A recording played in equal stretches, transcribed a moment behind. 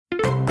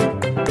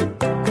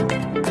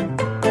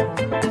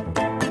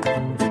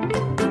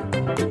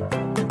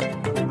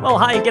Well,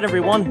 hi again,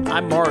 everyone.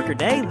 I'm Mark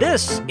Renee.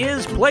 This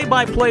is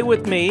Play-by-Play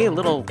with me, a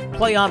little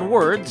play on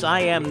words. I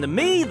am the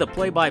me, the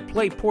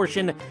play-by-play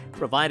portion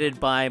provided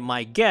by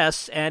my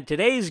guests. And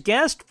today's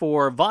guest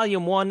for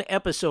Volume 1,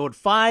 Episode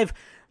 5,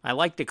 I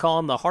like to call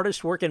him the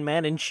hardest working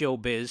man in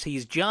showbiz.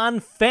 He's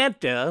John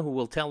Fanta, who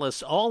will tell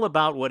us all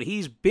about what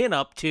he's been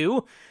up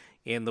to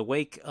in the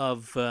wake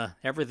of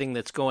everything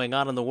that's going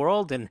on in the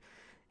world, and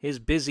his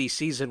busy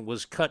season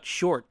was cut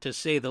short, to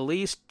say the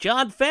least.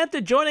 John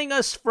Fanta joining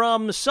us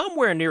from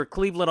somewhere near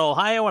Cleveland,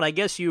 Ohio, and I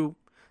guess you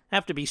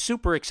have to be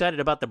super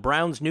excited about the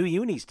Browns' new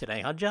unis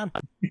today, huh, John?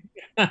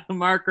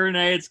 Mark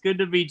Renee, it's good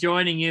to be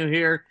joining you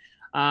here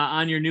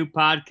on your new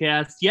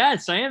podcast.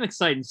 Yes, I am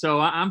excited. So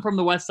I'm from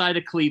the west side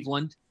of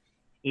Cleveland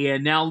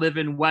and now live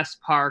in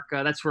West Park.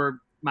 That's where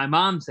my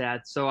mom's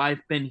at. So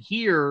I've been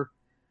here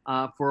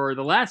for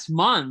the last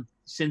month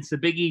since the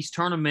Big East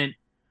tournament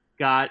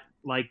got,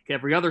 like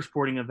every other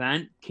sporting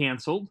event,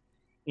 canceled.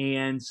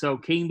 And so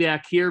came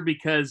back here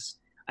because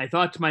I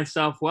thought to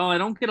myself, well, I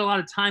don't get a lot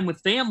of time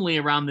with family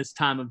around this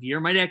time of year.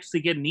 Might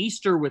actually get an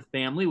Easter with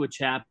family, which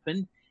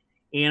happened.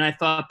 And I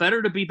thought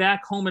better to be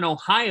back home in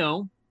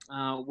Ohio,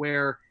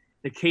 where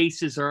the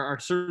cases are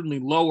certainly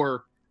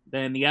lower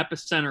than the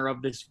epicenter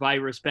of this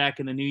virus back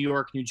in the New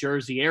York, New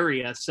Jersey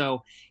area.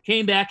 So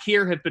came back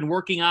here, have been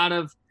working out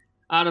of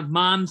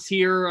mom's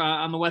here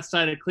on the west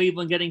side of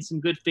Cleveland, getting some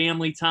good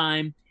family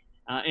time.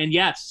 And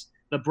yes,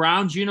 the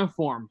Browns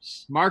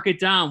uniforms, mark it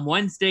down,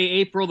 Wednesday,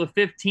 April the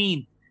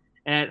 15th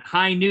at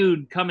high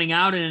noon coming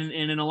out. And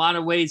in a lot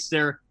of ways,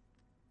 they're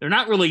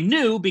not really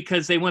new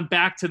because they went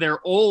back to their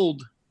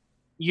old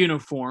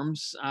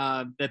uniforms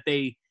that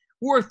they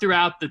wore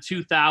throughout the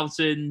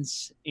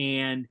 2000s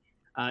and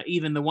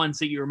even the ones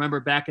that you remember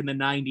back in the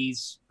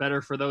 90s,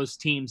 better for those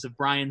teams of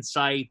Brian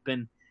Sipe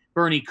and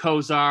Bernie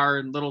Kosar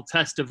and little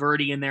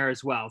Testaverde in there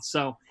as well.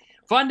 So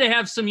fun to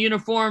have some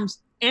uniforms.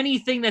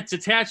 Anything that's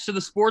attached to the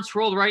sports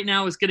world right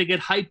now is going to get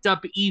hyped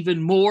up even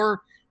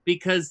more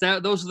because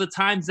those are the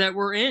times that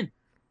we're in.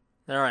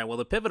 All right, well,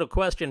 the pivotal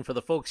question for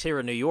the folks here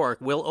in New York,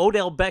 will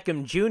Odell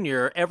Beckham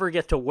Jr. ever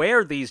get to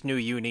wear these new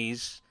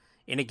unis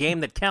in a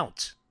game that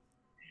counts?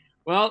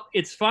 Well,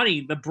 it's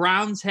funny. The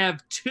Browns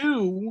have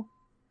 2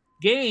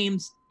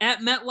 games at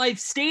MetLife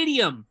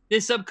Stadium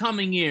this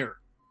upcoming year,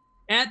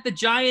 at the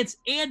Giants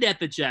and at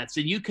the Jets.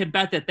 And you can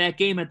bet that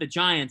game at the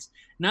Giants,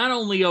 not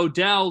only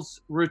Odell's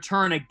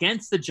return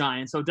against the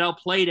Giants, Odell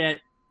played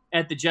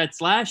at the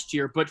Jets last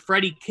year, but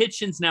Freddie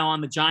Kitchens now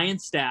on the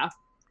Giants staff,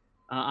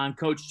 on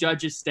Coach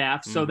Judge's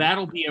staff. So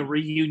that'll be a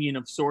reunion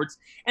of sorts.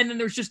 And then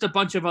there's just a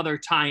bunch of other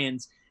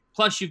tie-ins.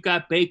 Plus you've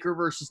got Baker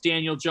versus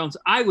Daniel Jones.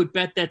 I would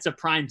bet that's a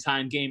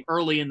primetime game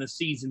early in the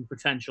season,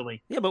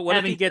 potentially. Yeah, but what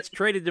if he gets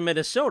traded to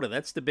Minnesota?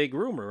 That's the big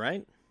rumor,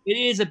 right? It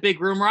is a big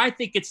rumor. I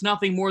think it's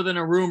nothing more than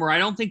a rumor. I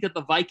don't think that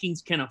the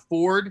Vikings can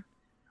afford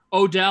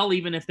Odell,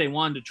 even if they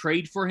wanted to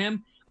trade for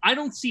him. I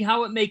don't see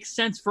how it makes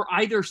sense for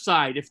either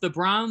side. If the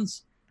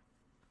Browns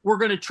were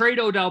going to trade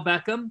Odell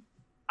Beckham,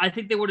 I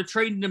think they would have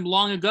traded him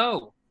long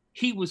ago.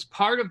 He was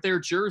part of their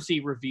jersey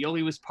reveal.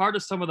 He was part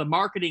of some of the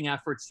marketing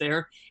efforts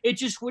there. It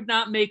just would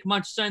not make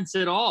much sense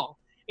at all.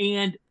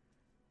 And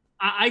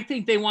I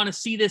think they want to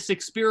see this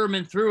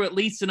experiment through at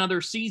least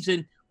another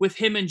season with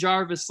him and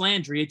Jarvis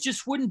Landry. It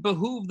just wouldn't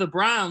behoove the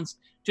Browns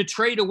to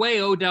trade away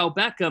Odell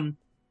Beckham.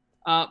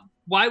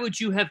 Why would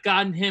you have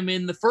gotten him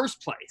in the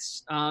first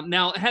place?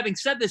 Now, having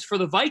said this, for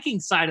the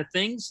Vikings side of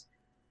things,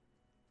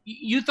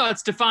 you thought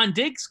Stephon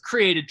Diggs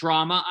created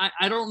drama.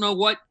 I don't know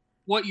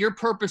what your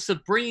purpose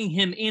of bringing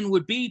him in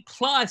would be,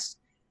 plus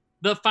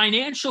the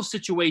financial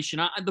situation.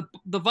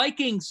 The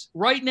Vikings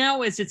right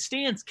now, as it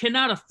stands,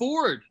 cannot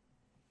afford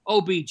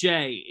OBJ.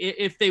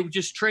 If they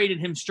just traded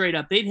him straight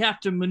up, they'd have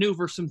to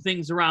maneuver some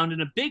things around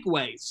in a big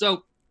way.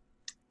 So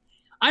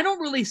I don't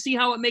really see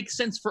how it makes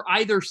sense for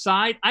either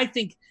side. I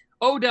think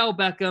Odell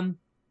Beckham,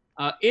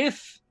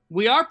 if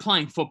we are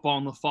playing football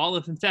in the fall,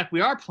 if in fact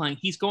we are playing,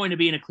 he's going to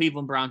be in a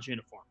Cleveland Browns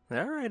uniform.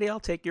 All righty, I'll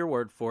take your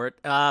word for it.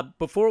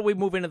 Before we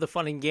move into the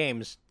fun and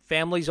games,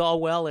 family's all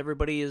well.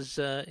 Everybody is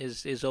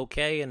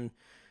okay and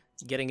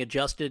getting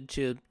adjusted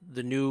to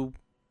the new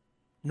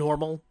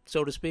normal,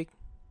 so to speak.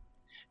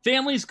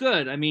 Family's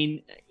good. I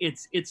mean,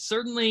 it's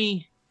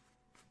certainly,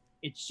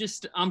 it's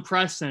just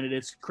unprecedented.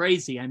 It's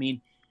crazy. I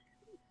mean,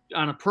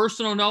 on a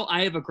personal note,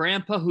 I have a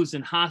grandpa who's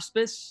in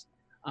hospice,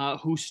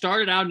 who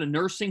started out in a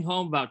nursing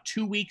home about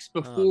 2 weeks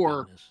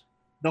before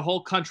the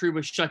whole country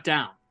was shut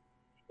down.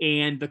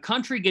 And the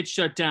country gets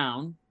shut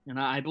down, and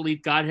I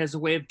believe God has a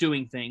way of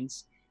doing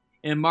things.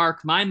 And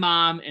Mark, my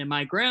mom and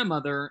my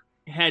grandmother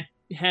had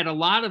a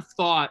lot of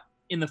thought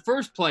in the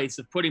first place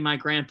of putting my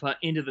grandpa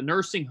into the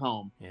nursing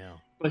home. Yeah.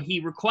 But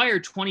he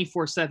required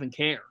 24/7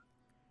 care.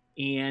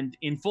 And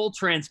in full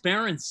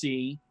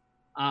transparency,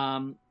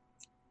 then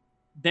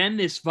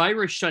this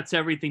virus shuts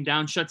everything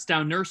down, shuts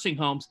down nursing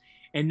homes.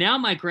 And now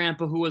my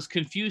grandpa, who was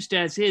confused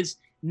as is,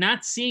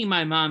 not seeing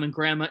my mom and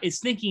grandma, is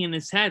thinking in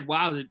his head,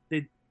 wow,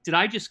 did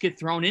I just get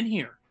thrown in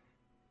here?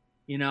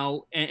 You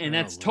know, and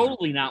that's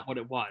totally not what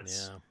it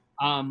was.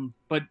 Yeah.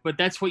 But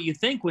that's what you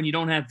think when you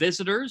don't have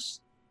visitors.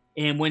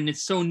 And when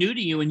it's so new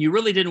to you and you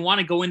really didn't want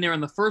to go in there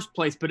in the first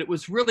place, but it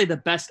was really the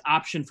best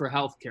option for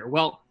healthcare.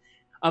 Well,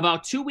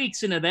 about 2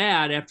 weeks into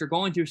that, after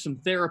going through some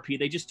therapy,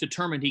 they just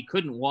determined he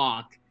couldn't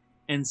walk.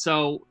 And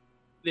so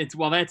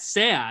while that's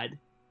sad,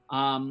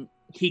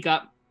 he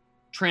got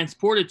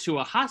transported to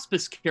a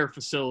hospice care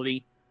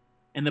facility.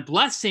 And the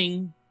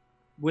blessing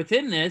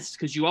within this,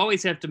 because you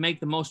always have to make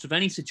the most of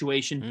any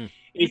situation,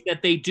 is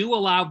that they do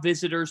allow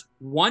visitors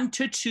 1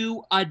 to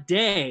 2 a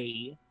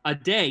day.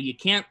 You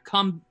can't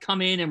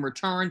come in and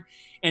return,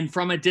 and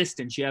from a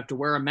distance. You have to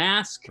wear a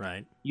mask.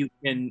 Right. You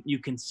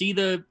can see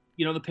the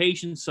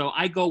patient. So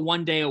I go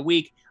 1 day a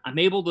week. I'm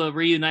able to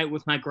reunite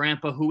with my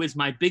grandpa, who is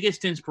my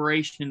biggest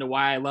inspiration into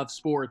why I love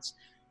sports.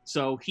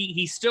 So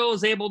he still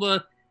is able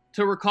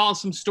to recall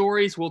some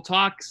stories. We'll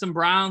talk some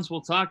Browns.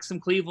 We'll talk some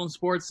Cleveland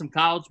sports, some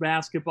college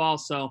basketball.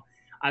 So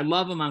I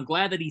love him. I'm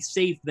glad that he's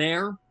safe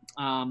there.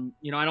 I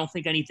don't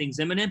think anything's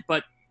imminent,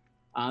 but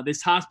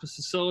this hospice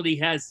facility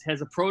has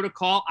a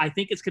protocol. I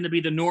think it's going to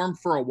be the norm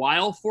for a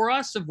while for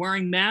us of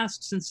wearing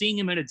masks and seeing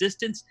him at a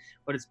distance,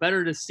 but it's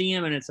better to see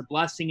him, and it's a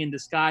blessing in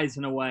disguise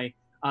in a way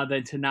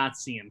than to not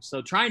see him.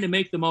 So trying to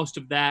make the most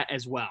of that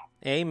as well.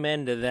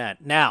 Amen to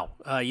that. Now,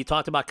 you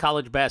talked about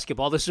college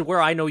basketball. This is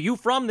where I know you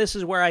from. This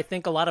is where I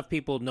think a lot of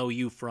people know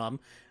you from.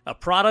 A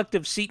product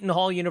of Seton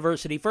Hall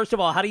University. First of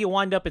all, how do you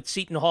wind up at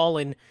Seton Hall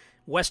in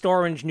West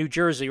Orange, New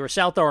Jersey, or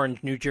South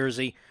Orange, New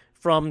Jersey,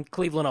 from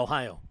Cleveland,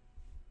 Ohio?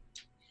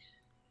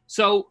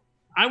 So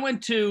I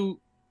went to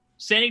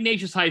St.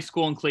 Ignatius High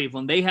School in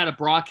Cleveland. They had a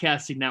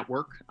broadcasting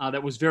network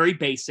that was very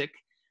basic,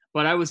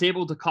 but I was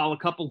able to call a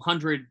couple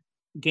hundred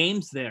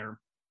games there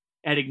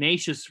at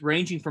Ignatius,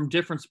 ranging from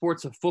different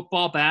sports of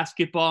football,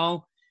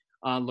 basketball,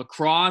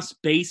 lacrosse,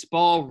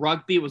 baseball,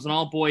 rugby. It was an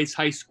all-boys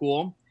high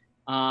school,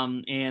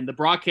 and the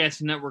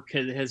broadcasting network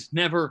has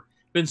never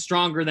been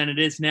stronger than it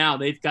is now.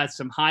 They've got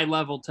some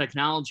high-level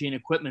technology and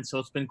equipment, so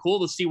it's been cool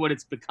to see what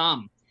it's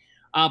become.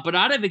 But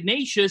out of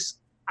Ignatius,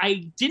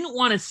 I didn't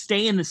want to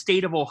stay in the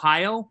state of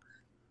Ohio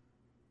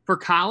for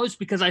college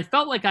because I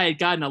felt like I had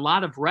gotten a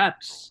lot of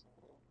reps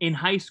in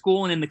high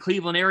school and in the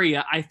Cleveland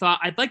area. I thought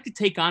I'd like to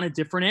take on a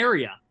different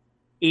area,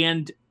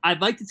 and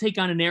I'd like to take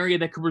on an area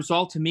that could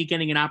result in me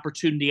getting an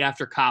opportunity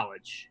after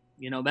college.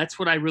 That's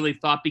what I really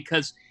thought,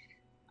 because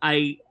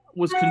I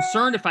was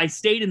concerned if I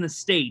stayed in the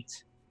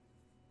state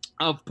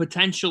of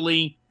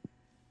potentially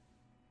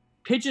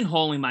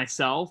pigeonholing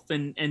myself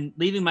and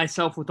leaving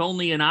myself with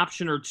only an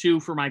option or two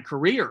for my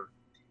career.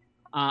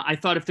 I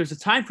thought if there's a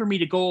time for me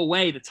to go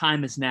away, the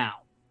time is now.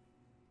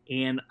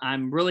 And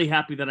I'm really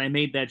happy that I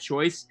made that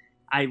choice.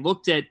 I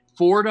looked at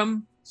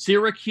Fordham,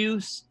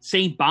 Syracuse,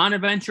 St.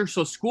 Bonaventure,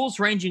 so schools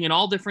ranging in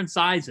all different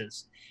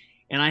sizes.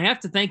 And I have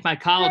to thank my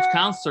college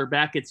counselor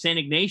back at St.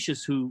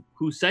 Ignatius who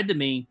said to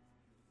me,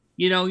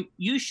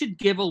 you should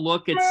give a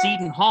look at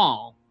Seton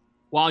Hall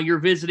while you're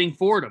visiting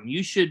Fordham.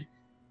 You should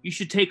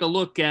take a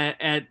look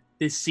at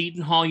this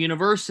Seton Hall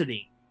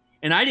University.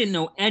 And I didn't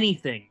know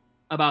anything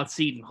about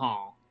Seton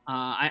Hall.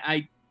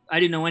 I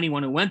didn't know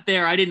anyone who went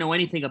there. I didn't know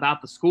anything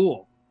about the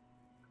school.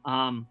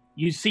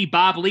 You see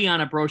Bob Lee on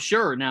a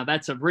brochure. Now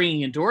that's a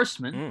ringing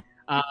endorsement.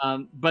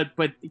 But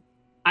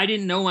I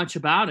didn't know much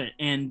about it.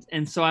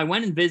 And so I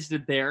went and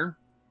visited there,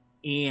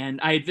 and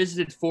I had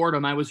visited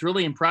Fordham. I was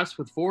really impressed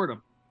with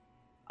Fordham,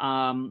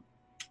 and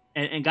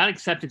got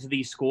accepted to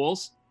these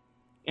schools.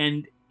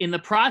 And in the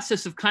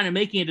process of kind of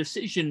making a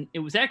decision, it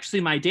was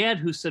actually my dad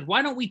who said,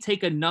 why don't we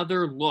take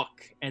another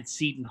look at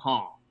Seton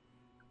Hall?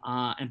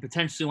 And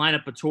potentially line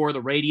up a tour of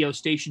the radio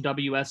station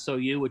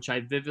WSOU, which I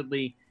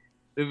vividly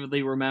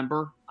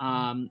remember,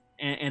 and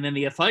then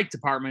the athletic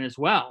department as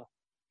well.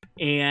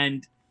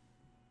 And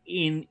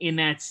in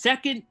that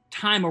second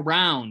time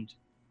around,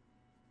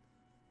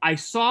 I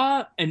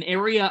saw an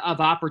area of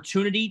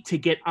opportunity to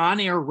get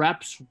on-air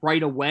reps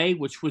right away,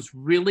 which was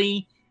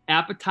really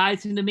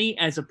appetizing to me,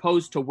 as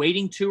opposed to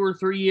waiting 2 or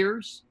 3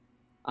 years,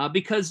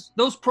 because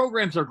those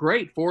programs are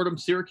great, Fordham,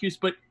 Syracuse,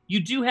 but you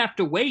do have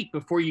to wait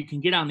before you can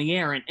get on the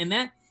air. And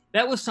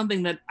that was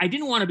something that I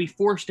didn't want to be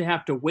forced to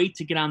have to wait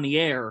to get on the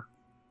air,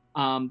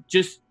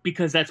 just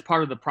because that's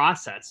part of the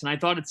process. And I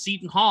thought at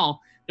Seton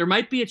Hall, there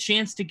might be a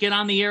chance to get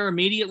on the air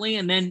immediately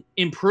and then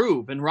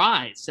improve and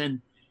rise.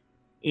 And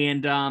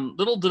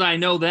little did I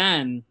know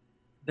then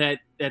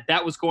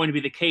that was going to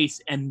be the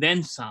case, and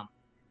then some.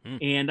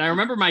 And I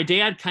remember my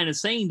dad kind of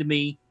saying to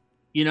me,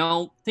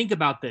 think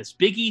about this.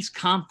 Big East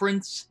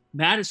Conference,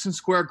 Madison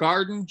Square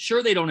Garden.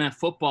 Sure, they don't have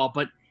football,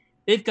 but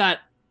they've got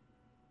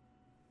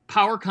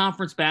power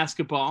conference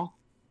basketball.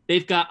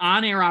 They've got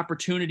on-air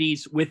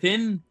opportunities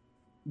within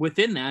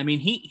that. I mean,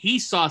 he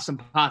saw some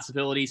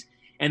possibilities,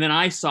 and then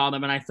I saw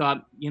them, and I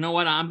thought, you know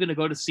what, I'm going to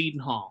go to Seton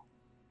Hall.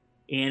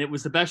 And it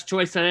was the best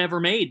choice I ever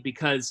made,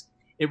 because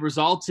it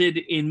resulted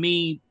in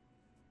me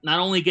not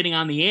only getting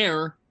on the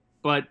air,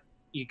 but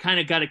you kind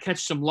of got to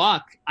catch some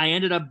luck. I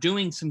ended up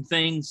doing some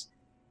things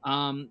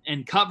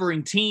and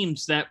covering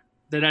teams that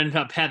ended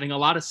up having a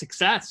lot of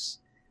success,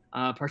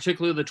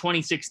 particularly the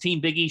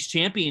 2016 Big East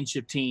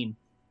Championship team.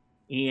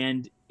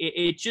 And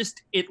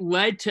it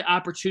led to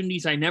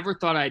opportunities I never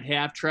thought I'd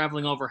have,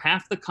 traveling over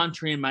half the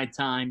country in my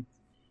time.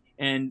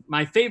 And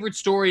my favorite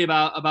story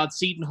about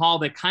Seton Hall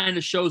that kind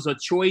of shows a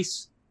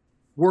choice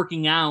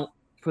working out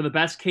for the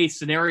best case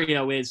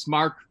scenario is,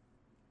 Mark,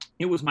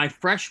 it was my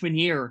freshman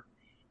year,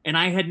 and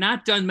I had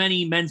not done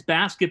many men's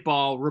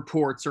basketball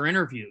reports or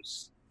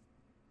interviews.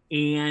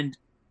 And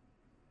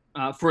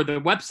for the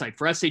website,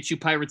 for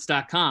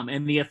shupirates.com.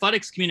 And the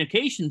athletics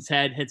communications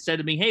head had said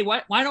to me, hey,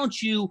 why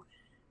don't you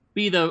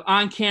be the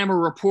on-camera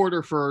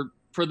reporter for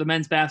the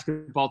men's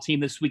basketball team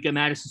this week at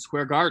Madison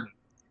Square Garden?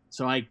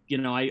 So I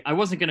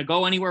wasn't going to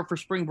go anywhere for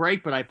spring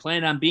break, but I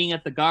planned on being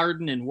at the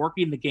Garden and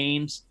working the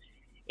games.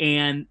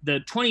 And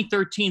the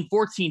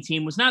 2013-14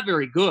 team was not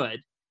very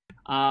good,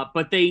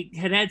 but they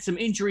had some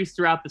injuries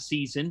throughout the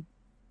season.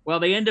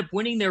 Well, they end up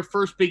winning their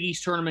first Big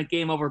East tournament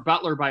game over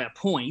Butler by a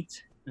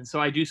point. And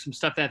so I do some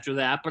stuff after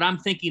that. But I'm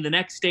thinking the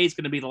next day is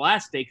going to be the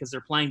last day because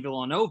they're playing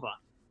Villanova.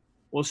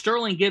 Well,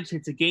 Sterling Gibbs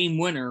hits a game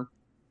winner,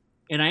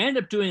 and I end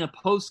up doing a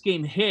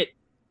post-game hit,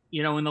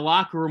 in the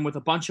locker room with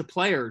a bunch of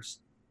players.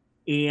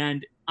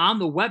 And on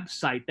the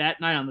website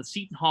that night, on the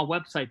Seton Hall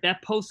website,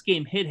 that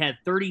post-game hit had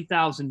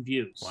 30,000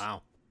 views.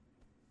 Wow.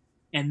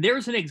 And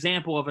there's an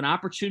example of an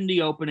opportunity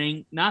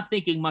opening, not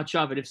thinking much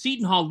of it. If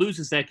Seton Hall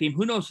loses that game,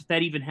 who knows if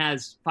that even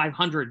has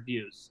 500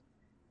 views.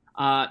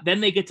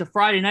 Then they get to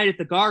Friday night at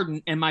the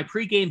Garden, and my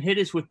pregame hit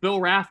is with Bill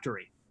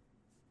Raftery.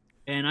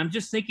 And I'm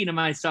just thinking to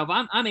myself,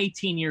 I'm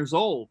 18 years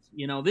old.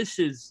 This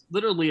is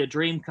literally a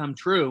dream come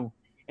true,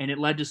 and it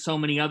led to so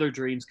many other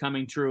dreams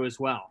coming true as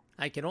well.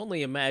 I can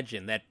only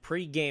imagine that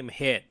pregame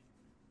hit,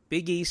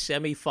 Big East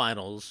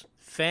semifinals,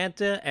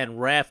 Fanta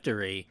and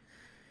Raftery.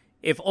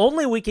 If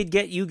only we could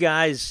get you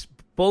guys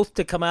both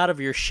to come out of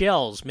your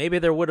shells, maybe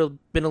there would have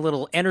been a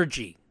little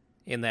energy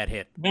in that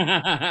hit.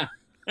 And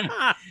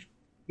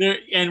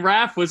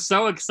Raph was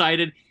so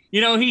excited.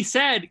 He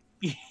said,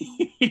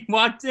 he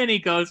walked in, he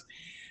goes,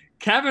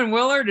 Kevin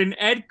Willard and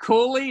Ed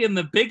Cooley in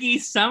the Big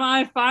East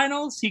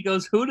semifinals? He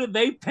goes, who did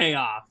they pay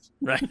off?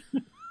 Right.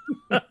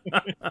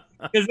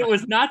 Because it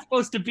was not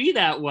supposed to be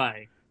that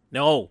way.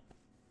 No.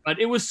 But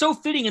it was so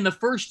fitting in the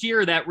first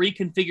year of that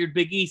reconfigured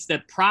Big East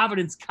that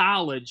Providence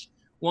College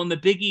won the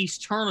Big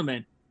East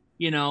tournament.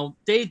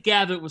 Dave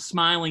Gavitt was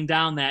smiling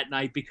down that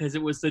night because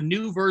it was the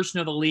new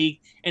version of the league.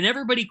 And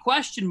everybody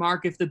questioned,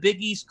 Mark, if the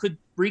Big East could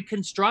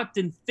reconstruct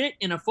and fit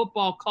in a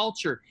football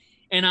culture.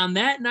 And on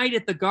that night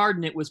at the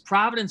Garden, it was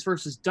Providence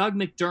versus Doug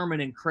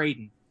McDermott and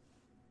Creighton.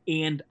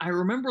 And I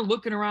remember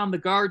looking around the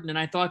Garden and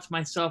I thought to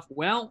myself,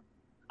 well,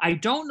 I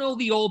don't know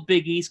the old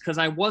Big East because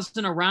I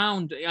wasn't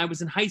around. I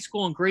was in high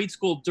school and grade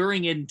school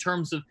during it in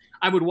terms of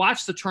I would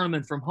watch the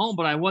tournament from home,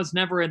 but I was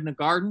never in the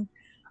Garden.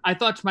 I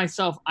thought to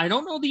myself, I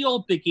don't know the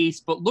old Big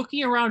East, but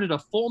looking around at a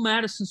full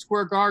Madison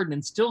Square Garden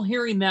and still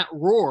hearing that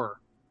roar,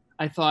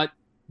 I thought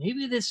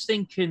maybe this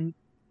thing can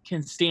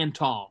stand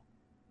tall.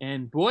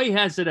 And boy,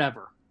 has it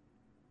ever.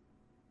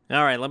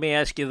 All right, let me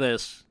ask you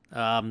this.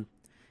 And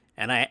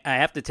I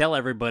have to tell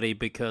everybody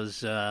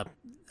because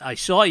I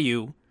saw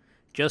you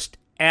just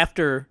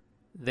after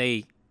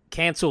they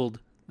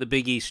canceled the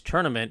Big East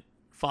tournament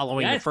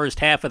following the first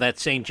half of that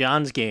St.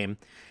 John's game.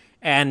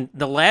 And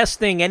the last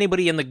thing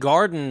anybody in the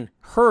Garden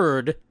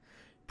heard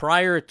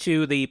prior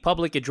to the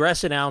public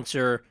address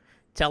announcer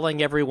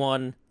telling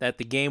everyone that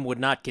the game would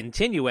not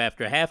continue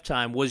after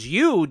halftime was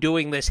you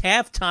doing this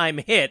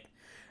halftime hit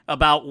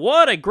about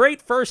what a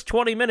great first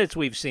 20 minutes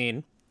we've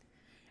seen.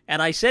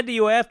 And I said to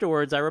you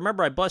afterwards, I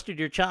remember I busted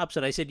your chops,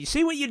 and I said, you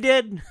see what you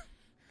did?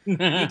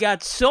 You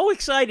got so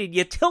excited,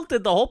 you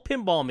tilted the whole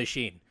pinball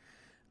machine.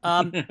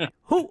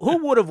 Who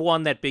would have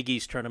won that Big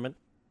East tournament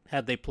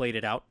had they played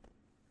it out?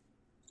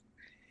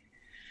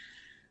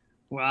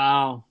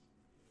 Wow.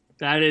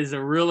 That is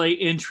a really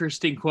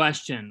interesting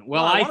question.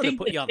 Well, I think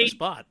to put you on the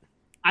spot.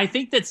 I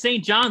think that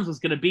St. John's was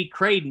going to beat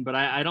Creighton, but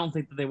I don't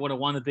think that they would have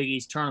won the Big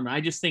East tournament.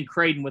 I just think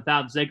Creighton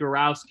without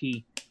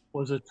Zagorowski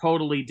was a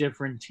totally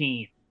different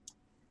team.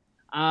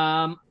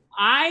 I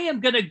am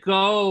going to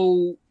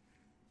go.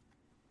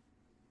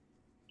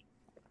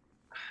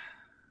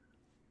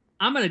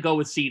 I'm going to go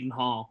with Seton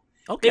Hall.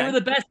 Okay. They were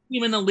the best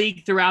team in the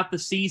league throughout the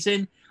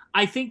season.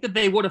 I think that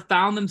they would have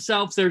found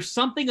themselves. There's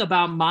something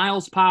about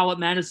Miles Powell at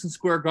Madison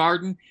Square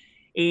Garden.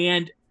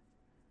 And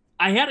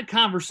I had a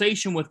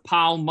conversation with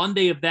Powell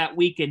Monday of that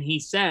week, and he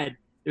said,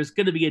 there's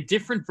going to be a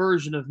different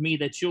version of me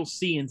that you'll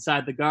see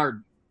inside the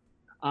Garden.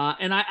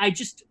 And I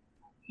just,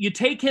 you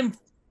take him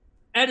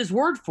at his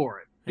word for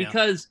it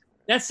because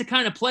that's the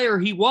kind of player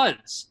he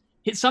was.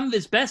 Some of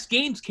his best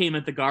games came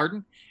at the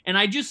Garden. And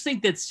I just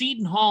think that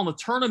Seton Hall in the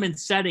tournament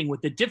setting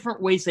with the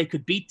different ways they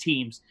could beat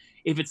teams,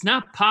 if it's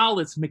not Powell,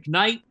 it's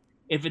McKnight.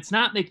 If it's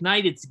not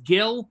McKnight, it's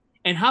Gill.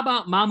 And how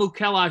about Mamu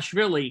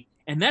Kelashvili?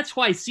 And that's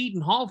why Seton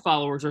Hall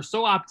followers are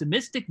so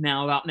optimistic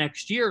now about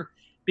next year,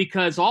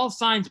 because all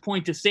signs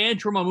point to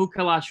Sandro Mamu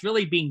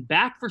Kelashvili being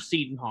back for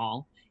Seton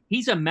Hall.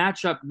 He's a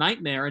matchup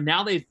nightmare. And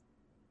now they've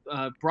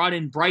brought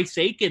in Bryce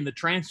Aiken, the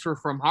transfer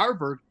from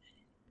Harvard.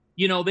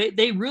 You know,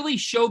 they really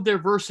showed their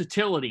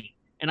versatility.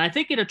 And I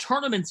think in a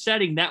tournament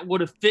setting, that would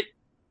have fit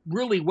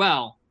really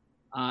well.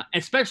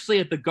 especially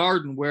at the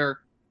Garden, where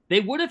they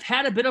would have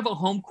had a bit of a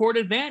home court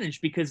advantage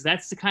because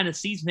that's the kind of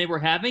season they were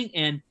having,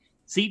 and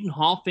Seton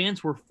Hall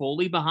fans were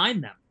fully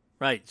behind them.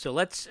 Right, so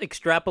let's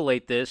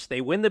extrapolate this.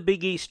 They win the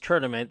Big East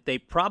tournament. They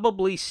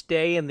probably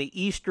stay in the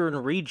Eastern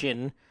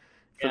region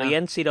for the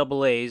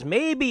NCAAs,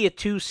 maybe a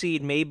 2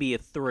 seed, maybe a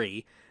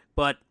 3,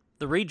 but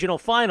the regional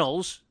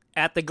finals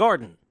at the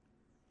Garden.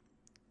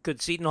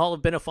 Could Seton Hall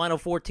have been a Final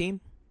Four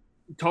team?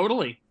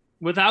 Totally,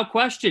 without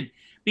question.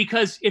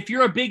 Because if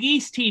you're a Big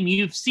East team,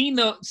 you've seen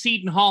the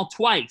Seton Hall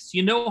twice.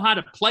 You know how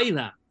to play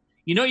them.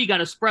 You know you got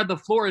to spread the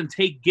floor and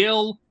take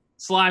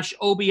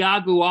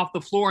Gill/Obiagu off the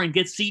floor and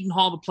get Seton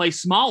Hall to play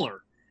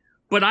smaller.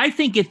 But I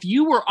think if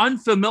you were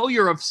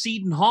unfamiliar of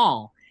Seton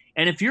Hall,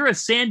 and if you're a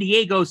San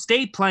Diego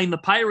State playing the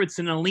Pirates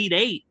in Elite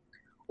Eight,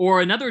 or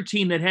another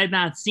team that had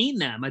not seen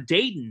them, a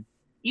Dayton,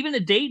 even a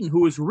Dayton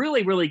who was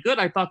really, really good,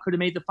 I thought could have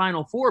made the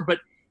Final Four. But,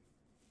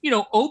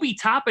 Obi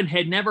Toppin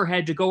had never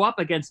had to go up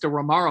against a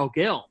Romaro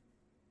Gill.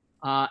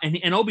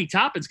 And Obi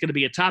Toppin's going to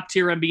be a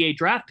top-tier NBA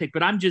draft pick.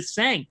 But I'm just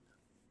saying,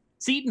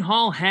 Seton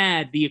Hall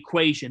had the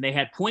equation. They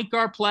had point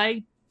guard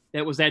play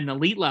that was at an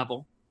elite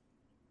level.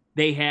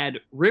 They had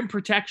rim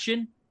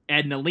protection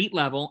at an elite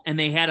level, and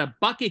they had a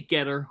bucket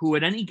getter who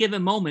at any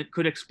given moment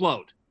could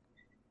explode.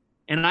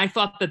 And I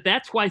thought that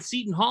that's why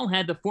Seton Hall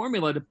had the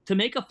formula to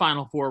make a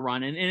Final Four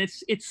run. And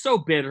it's so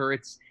bitter.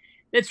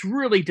 It's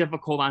really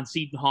difficult on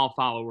Seton Hall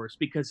followers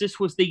because this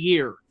was the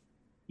year,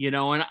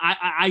 and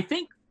I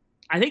think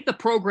the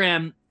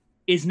program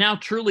is now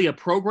truly a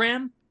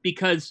program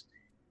because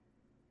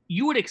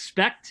you would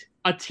expect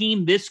a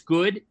team this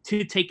good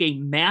to take a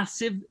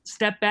massive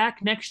step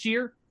back next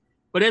year.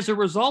 But as a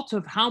result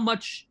of how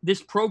much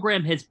this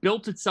program has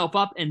built itself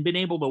up and been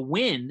able to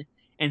win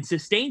and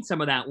sustain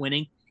some of that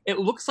winning, it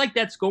looks like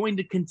that's going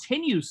to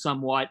continue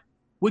somewhat,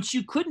 which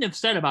you couldn't have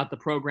said about the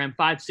program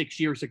 5-6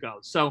 years ago.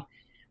 So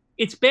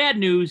it's bad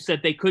news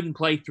that they couldn't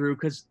play through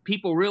because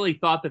people really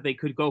thought that they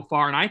could go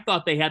far. And I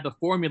thought they had the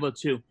formula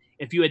to.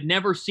 If you had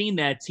never seen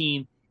that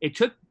team, it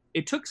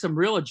took some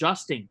real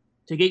adjusting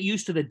to get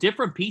used to the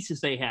different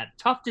pieces they had.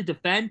 Tough to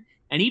defend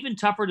and even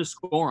tougher to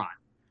score on.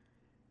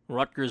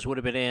 Rutgers would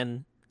have been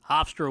in.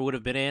 Hofstra would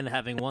have been in,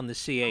 having won the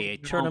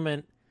CAA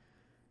tournament.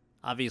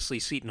 Obviously,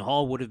 Seton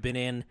Hall would have been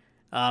in.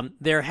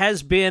 There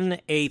has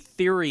been a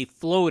theory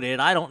floated,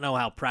 I don't know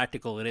how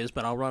practical it is,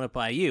 but I'll run it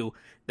by you,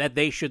 that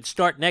they should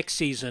start next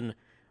season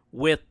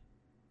with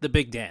the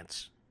big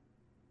dance.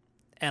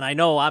 And I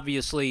know,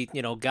 obviously,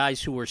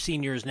 guys who are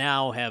seniors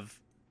now have,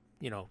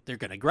 they're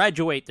going to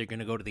graduate, they're going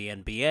to go to the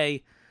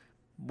NBA.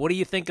 What do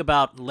you think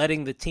about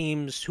letting the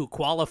teams who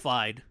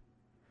qualified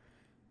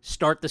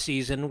start the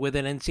season with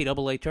an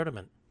NCAA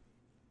tournament?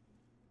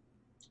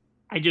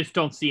 I just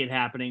don't see it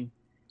happening.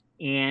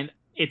 And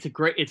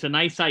it's a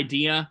nice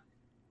idea,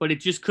 but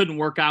it just couldn't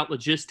work out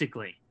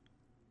logistically.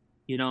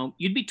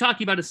 You'd be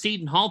talking about a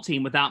Seton Hall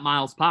team without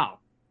Miles Powell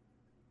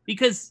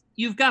because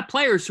you've got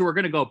players who are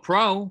going to go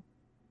pro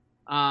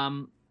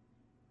and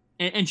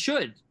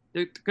should.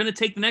 They're going to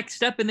take the next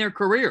step in their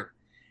career.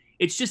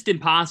 It's just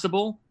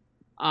impossible.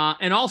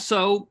 And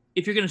also,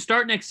 if you're going to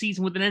start next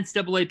season with an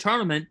NCAA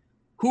tournament,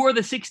 who are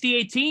the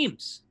 68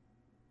 teams?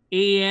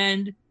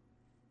 And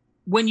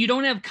when you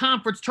don't have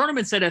conference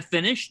tournaments that have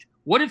finished,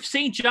 what if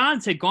St.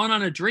 John's had gone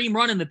on a dream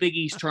run in the Big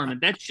East tournament?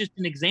 That's just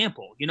an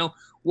example.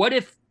 What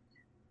if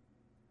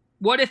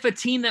a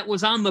team that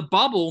was on the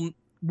bubble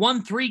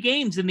won 3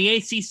 games in the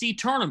ACC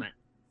tournament,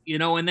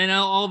 and then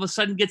all of a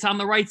sudden gets on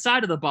the right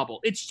side of the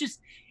bubble? It's just,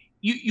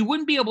 you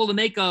wouldn't be able to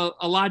make a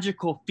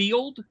logical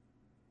field,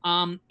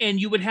 and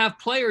you would have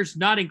players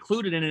not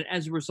included in it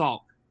as a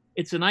result.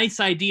 It's a nice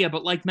idea,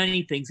 but like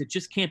many things, it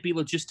just can't be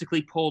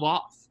logistically pulled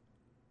off.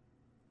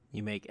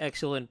 You make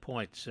excellent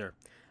points, sir.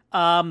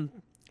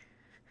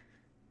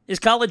 Is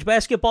college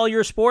basketball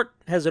your sport?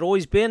 Has it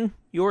always been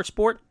your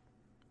sport?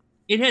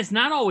 It has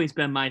not always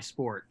been my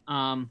sport.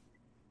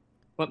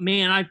 But,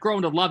 man, I've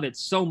grown to love it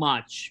so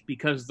much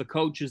because the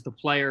coaches, the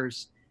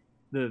players,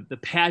 the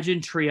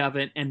pageantry of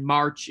it, and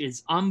March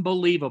is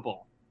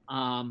unbelievable.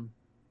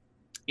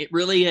 It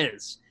really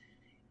is.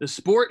 The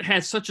sport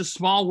has such a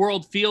small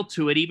world feel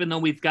to it, even though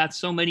we've got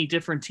so many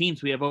different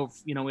teams. We have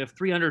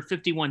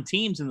 351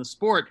 teams in the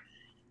sport.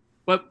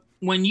 But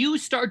when you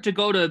start to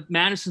go to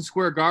Madison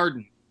Square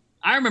Garden,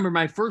 I remember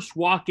my first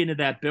walk into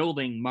that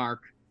building,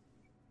 Mark,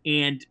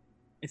 and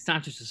it's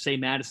not just to say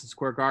Madison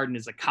Square Garden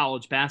is a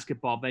college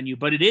basketball venue,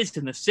 but it is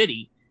in the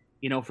city.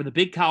 For the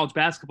big college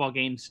basketball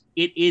games,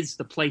 it is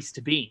the place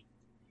to be.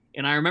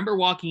 And I remember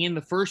walking in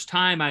the first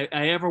time I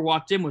ever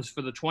walked in was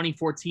for the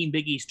 2014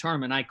 Big East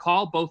tournament. I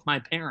called both my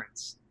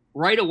parents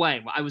right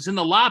away. I was in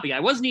the lobby. I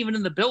wasn't even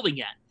in the building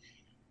yet.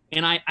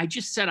 And I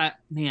just said,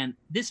 man,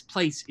 this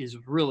place is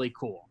really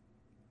cool.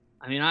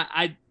 I mean,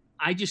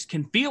 I just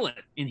can feel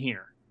it in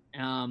here.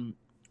 And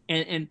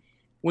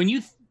when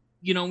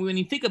when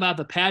you think about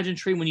the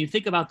pageantry, when you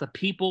think about the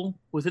people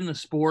within the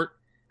sport,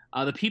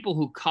 the people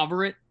who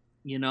cover it,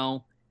 in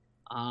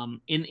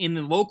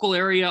the local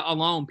area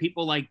alone,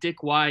 people like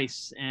Dick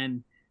Weiss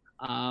and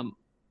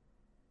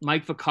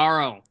Mike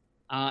Vaccaro,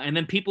 And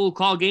then people who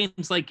call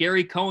games like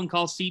Gary Cohen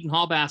calls Seton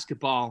Hall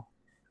basketball.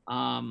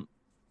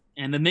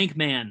 And the Mink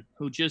Man,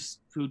 who just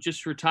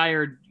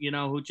retired,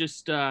 who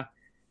just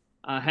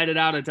headed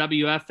out of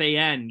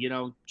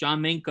WFAN,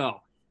 John Minko.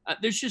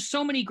 There's just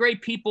so many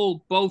great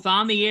people both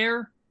on the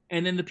air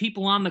and then the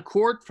people on the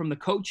court, from the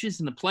coaches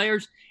and the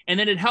players. And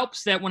then it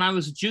helps that when I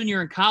was a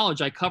junior in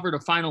college, I covered a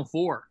Final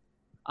Four.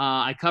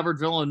 I covered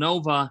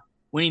Villanova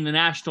winning the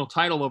national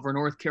title over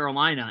North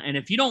Carolina. And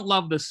if you don't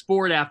love the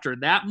sport after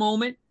that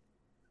moment,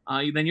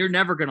 then you're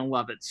never going to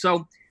love it.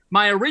 So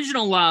my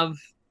original love,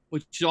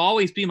 which will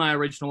always be my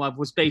original love,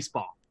 was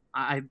baseball.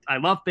 I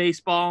love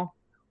baseball,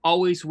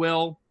 always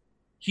will.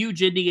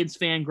 Huge Indians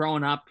fan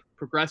growing up.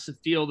 Progressive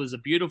Field is a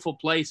beautiful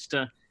place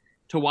to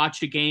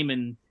watch a game.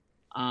 And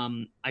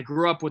I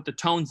grew up with the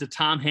tones of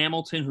Tom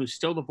Hamilton, who's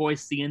still the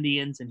voice of the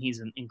Indians, and he's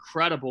an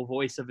incredible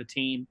voice of a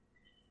team.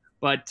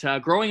 But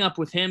growing up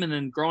with him and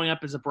then growing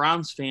up as a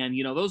Browns fan,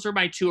 those are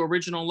my two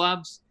original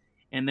loves.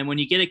 And then when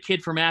you get a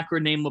kid from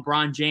Akron named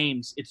LeBron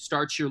James, it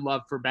starts your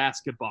love for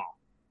basketball.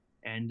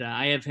 And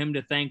I have him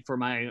to thank for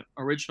my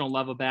original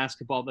love of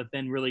basketball that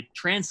then really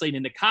translated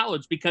into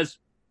college, because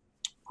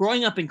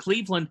growing up in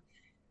Cleveland,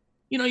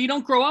 you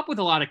don't grow up with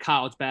a lot of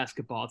college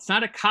basketball. It's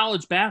not a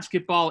college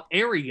basketball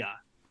area.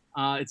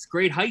 It's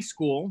great high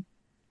school,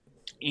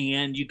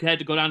 and you had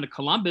to go down to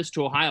Columbus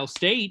to Ohio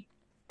State,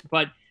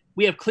 but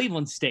we have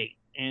Cleveland State,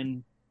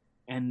 and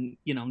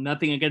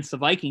nothing against the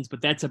Vikings,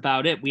 but that's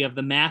about it. We have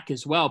the MAC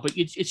as well, but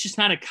it's just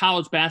not a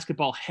college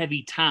basketball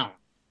heavy town.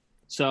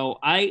 So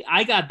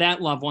I got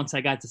that love once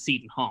I got to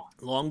Seton Hall.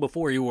 Long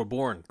before you were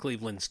born,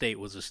 Cleveland State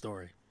was a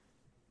story.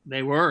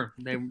 They were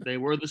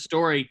the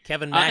story.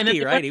 Kevin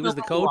Mackey, right? He was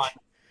the coach.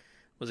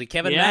 Was it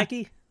Kevin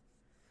Mackey?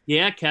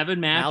 Yeah, Kevin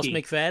Mackey.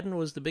 Miles McFadden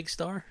was the big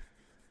star.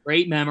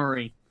 Great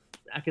memory.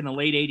 Back in the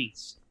late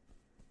 80s.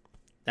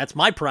 That's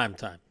my prime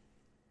time.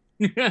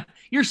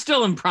 You're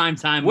still in prime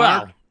time, Well,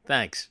 Mark.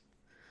 Thanks.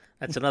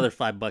 That's another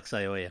 $5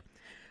 I owe you.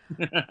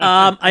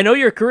 I know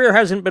your career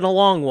hasn't been a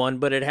long one,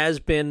 but it has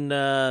been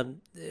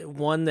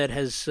one that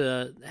has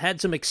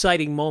had some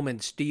exciting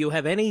moments. Do you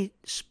have any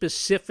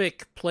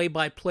specific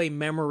play-by-play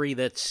memory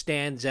that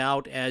stands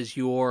out as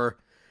your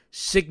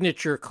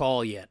signature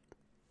call yet?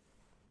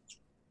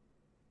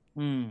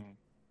 I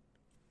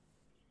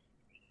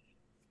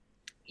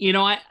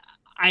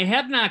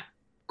have not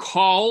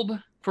called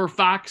for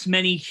Fox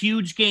many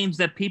huge games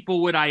that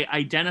people would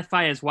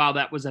identify as, wow,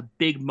 that was a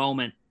big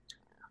moment.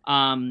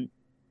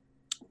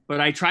 But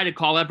I try to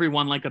call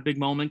everyone like a big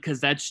moment, because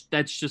that's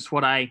just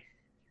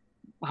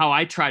how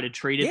I try to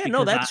treat it. Yeah,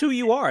 no, that's who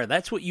you are.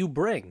 That's what you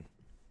bring.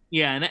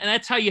 Yeah, and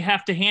that's how you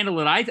have to handle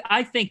it.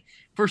 I think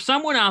for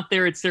someone out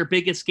there, it's their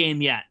biggest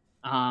game yet.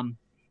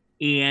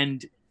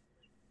 And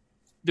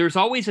there's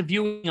always a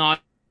viewing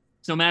audience,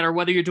 no matter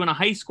whether you're doing a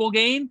high school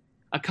game,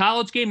 a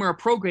college game, or a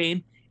pro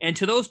game. And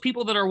to those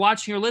people that are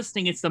watching or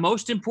listening, it's the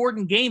most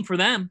important game for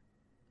them.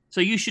 So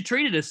you should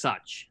treat it as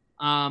such.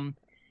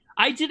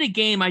 I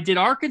did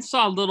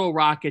Arkansas Little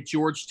Rock at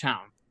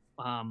Georgetown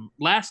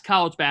last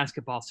college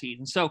basketball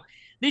season. So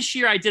this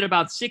year I did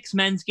about 6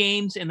 men's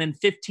games and then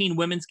 15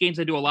 women's games.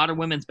 I do a lot of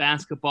women's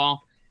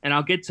basketball, and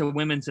I'll get to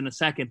women's in a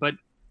second. But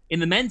in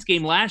the men's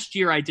game last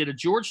year, I did a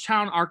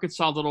Georgetown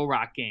Arkansas Little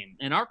Rock game.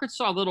 And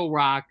Arkansas Little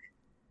Rock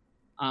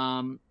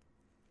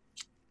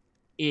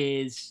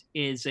is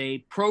a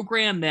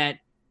program that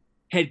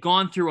had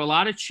gone through a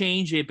lot of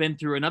change. They've been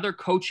through another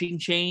coaching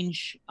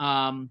change,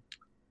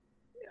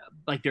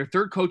 like their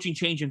third coaching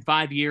change in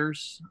 5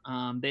 years.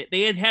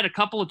 They had a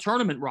couple of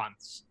tournament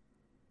runs.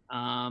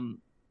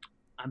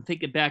 I'm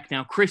thinking back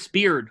now. Chris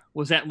Beard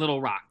was at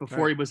Little Rock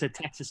before he was at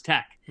Texas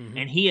Tech,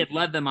 and he had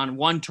led them on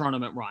one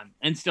tournament run,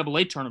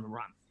 NCAA tournament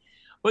run.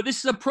 But this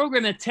is a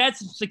program that's had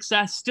some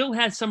success, still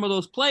has some of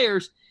those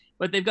players,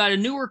 but they've got a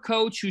newer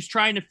coach who's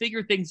trying to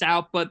figure things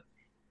out. But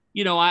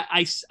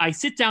I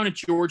sit down at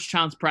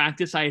Georgetown's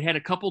practice. I had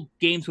a couple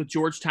games with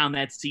Georgetown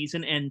that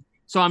season, and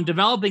so I'm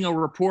developing a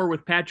rapport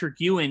with Patrick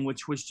Ewing,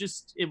 which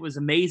was it was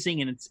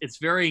amazing, and it's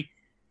very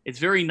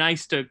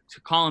nice to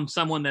call him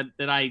someone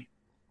that I,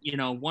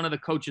 one of the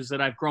coaches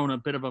that I've grown a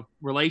bit of a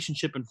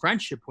relationship and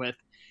friendship with.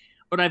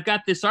 But I've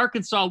got this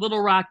Arkansas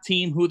Little Rock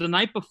team who the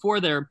night before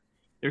they're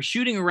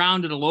shooting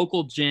around at a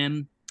local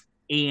gym,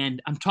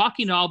 and I'm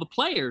talking to all the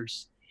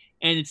players,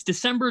 and it's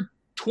December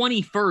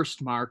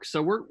 21st, Mark.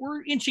 So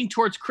we're inching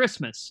towards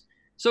Christmas.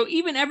 So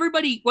even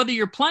everybody, whether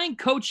you're playing,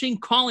 coaching,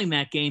 calling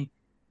that game,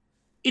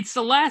 it's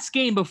the last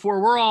game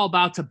before we're all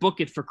about to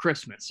book it for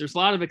Christmas. There's a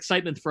lot of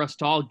excitement for us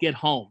to all get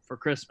home for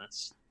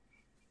Christmas.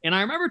 And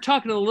I remember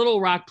talking to the Little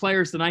Rock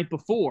players the night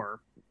before,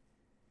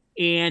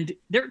 and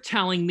they're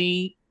telling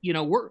me,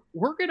 we're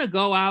going to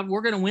go out,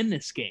 we're going to win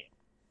this game.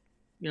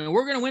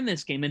 We're going to win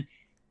this game. And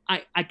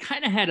I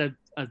kind of had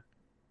a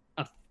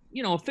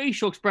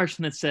facial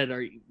expression that said,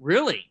 "Are you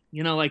really?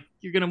 Like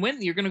you're going to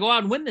win, you're going to go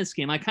out and win this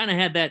game." I kind of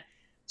had that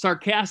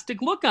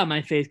sarcastic look on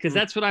my face because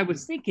that's what I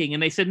was thinking.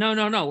 And they said,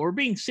 no, we're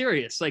being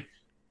serious. Like,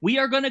 we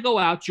are going to go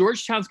out.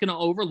 Georgetown's going to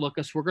overlook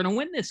us. We're going to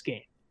win this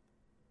game.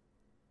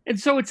 And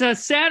so it's a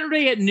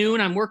Saturday at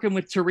noon. I'm working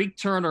with Tariq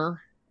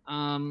Turner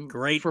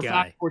Great for guy.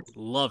 Fox Sports.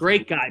 Love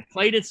Great him. guy.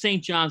 Played at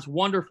St. John's.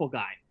 Wonderful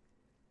guy.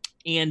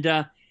 And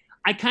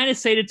I kind of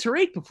say to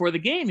Tariq before the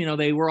game,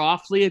 they were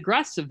awfully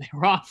aggressive.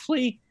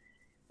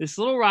 This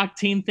Little Rock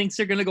team thinks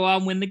they're going to go out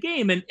and win the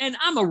game. And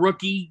I'm a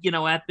rookie,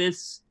 at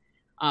this.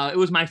 It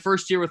was my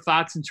first year with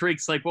Fox, and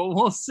Tariq's like, well,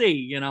 we'll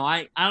see.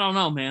 I don't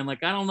know, man.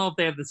 Like, I don't know if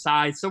they have the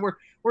size. So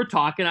we're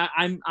talking.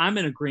 I'm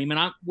in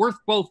agreement. We're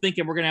both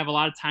thinking we're going to have a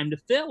lot of time to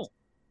fill.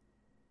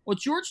 Well,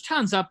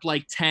 Georgetown's up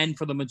like 10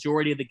 for the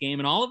majority of the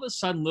game, and all of a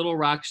sudden Little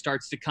Rock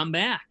starts to come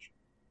back.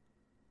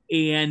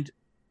 And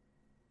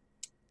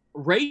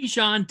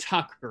Rajon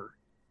Tucker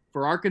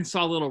for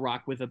Arkansas Little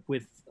Rock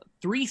with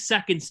 3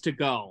 seconds to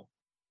go,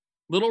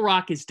 Little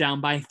Rock is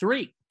down by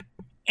 3.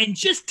 And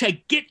just to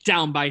get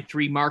down by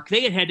 3, Mark,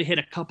 they had to hit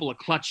a couple of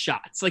clutch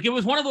shots. Like, it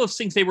was one of those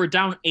things. They were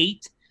down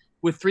 8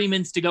 with 3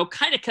 minutes to go,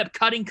 kind of kept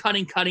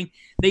cutting.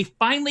 They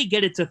finally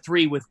get it to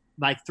 3 with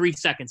like 3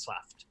 seconds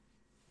left.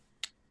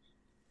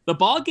 The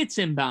ball gets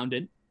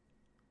inbounded.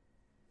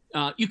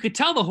 You could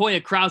tell the Hoya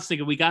crowd's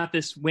thinking, we got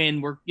this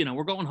win. We're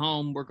going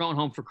home. We're going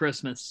home for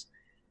Christmas.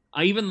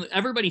 Even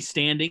everybody's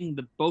standing,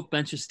 both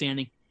benches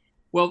standing.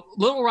 Well,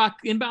 Little Rock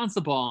inbounds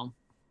the ball,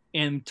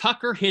 and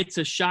Tucker hits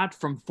a shot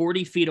from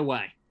 40 feet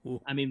away. Ooh.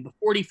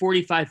 40,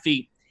 45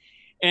 feet.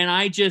 And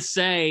I just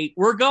say,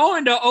 we're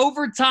going to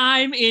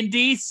overtime in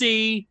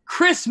D.C.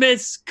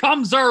 Christmas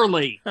comes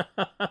early.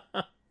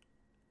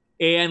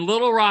 And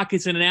Little Rock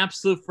is in an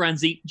absolute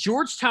frenzy.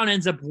 Georgetown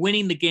ends up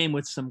winning the game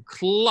with some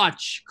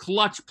clutch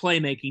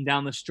playmaking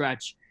down the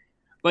stretch.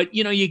 But,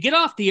 you get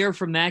off the air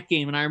from that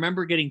game, and I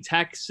remember getting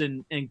texts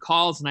and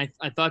calls, and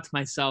I thought to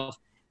myself,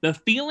 the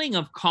feeling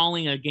of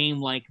calling a game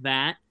like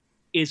that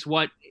is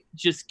what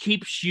just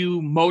keeps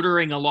you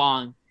motoring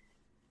along.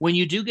 When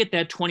you do get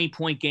that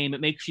 20-point game, it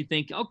makes you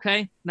think,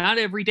 okay, not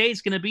every day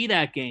is going to be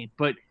that game.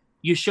 But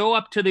you show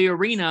up to the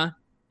arena,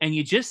 and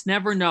you just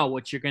never know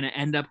what you're going to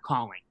end up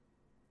calling.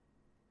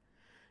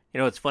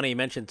 It's funny you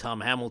mentioned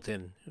Tom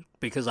Hamilton,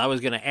 because I was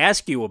going to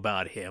ask you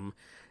about him.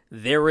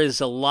 There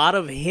is a lot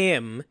of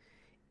him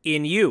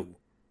in you.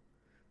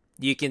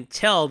 You can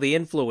tell the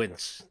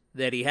influence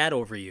that he had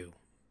over you.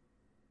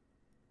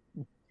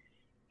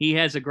 He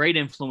has a great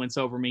influence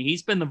over me.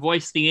 He's been the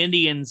voice of the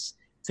Indians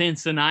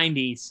since the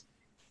 90s.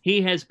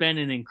 He has been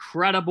an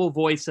incredible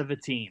voice of a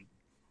team.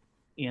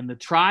 And the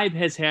Tribe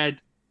has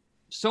had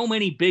so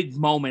many big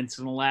moments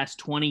in the last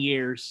 20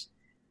 years.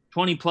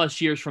 20 plus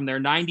years, from their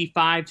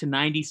 95 to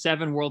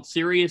 97 World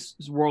Series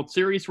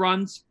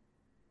runs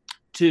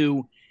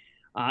to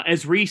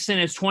as recent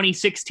as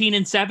 2016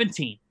 and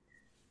 17.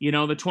 The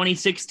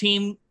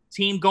 2016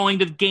 team going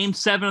to Game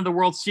 7 of the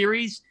World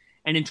Series,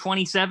 and in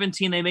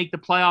 2017 they make the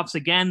playoffs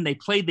again. They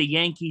played the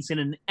Yankees in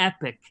an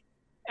epic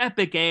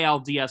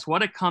ALDS.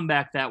 What a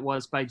comeback that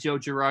was by Joe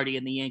Girardi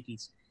and the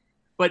Yankees.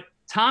 But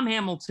Tom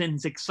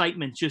Hamilton's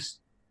excitement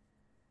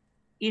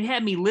it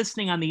had me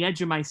listening on the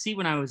edge of my seat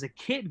when I was a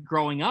kid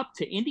growing up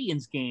to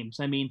Indians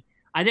games.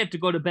 I'd have to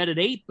go to bed at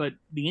 8, but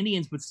the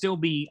Indians would still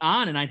be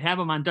on, and I'd have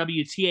them on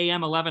WTAM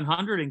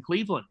 1100 in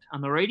Cleveland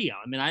on the radio.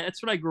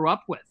 That's what I grew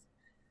up with.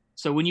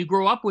 So when you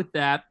grow up with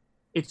that,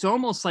 it's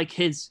almost like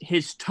his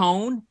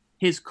tone,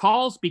 his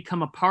calls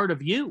become a part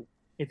of you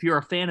if you're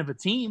a fan of a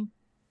team.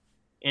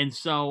 And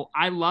so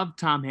I love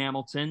Tom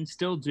Hamilton,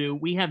 still do.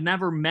 We have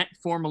never met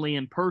formally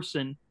in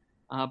person,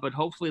 but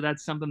hopefully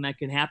that's something that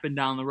can happen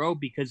down the road,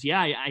 because,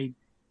 I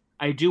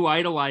do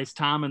idolize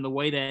Tom in the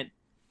way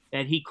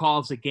that he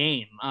calls a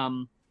game.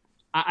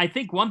 I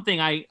think one thing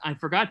I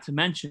forgot to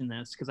mention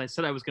this, because I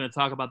said I was going to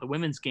talk about the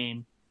women's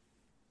game.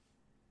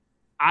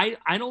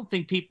 I don't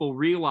think people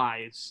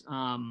realize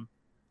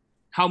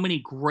how many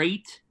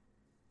great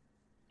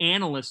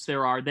analysts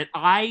there are that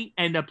I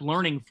end up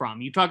learning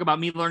from. You talk about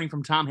me learning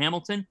from Tom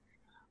Hamilton.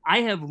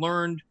 I have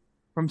learned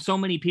from so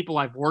many people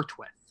I've worked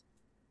with.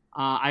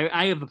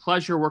 I have the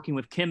pleasure of working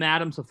with Kim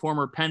Adams, a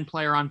former Penn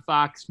player on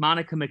Fox,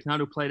 Monica McNutt,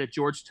 who played at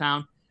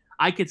Georgetown.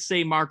 I could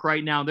say, Mark,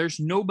 right now, there's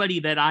nobody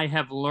that I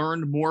have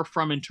learned more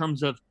from in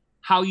terms of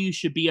how you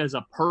should be as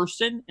a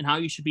person and how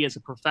you should be as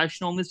a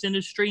professional in this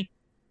industry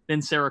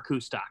than Sarah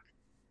Kustok.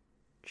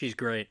 She's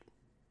great.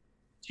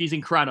 She's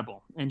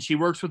incredible. And she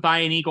works with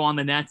Ian Eagle on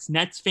the Nets.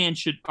 Nets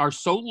fans are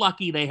so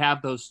lucky they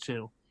have those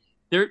two.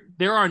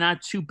 There are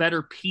not two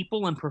better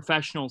people and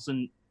professionals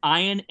than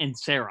Ian and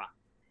Sarah.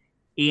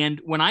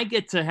 And when I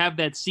get to have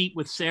that seat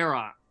with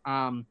Sarah,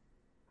 I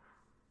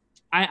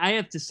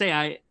have to say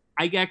I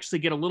actually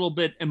get a little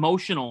bit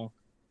emotional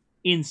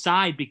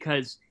inside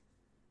because,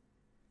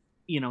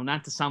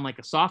 not to sound like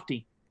a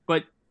softie,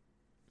 but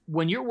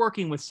when you're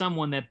working with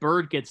someone that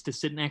Bird gets to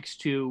sit next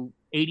to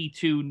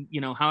 82,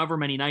 however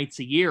many nights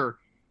a year,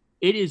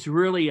 it is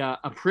really a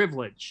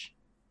privilege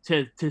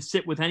to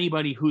sit with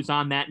anybody who's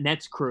on that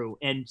Nets crew.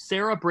 And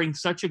Sarah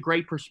brings such a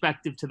great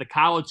perspective to the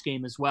college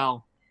game as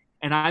well.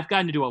 And I've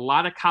gotten to do a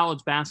lot of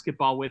college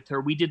basketball with her.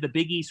 We did the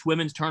Big East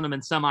Women's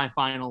Tournament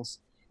semifinals,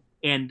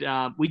 and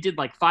we did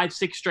like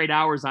 5-6 straight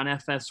hours on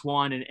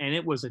FS1, and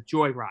it was a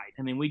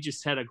joyride. We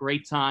just had a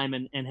great time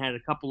and had a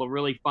couple of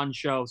really fun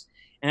shows.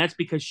 And that's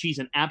because she's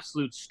an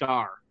absolute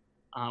star.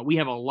 We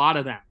have a lot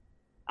of them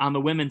on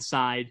the women's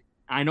side.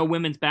 I know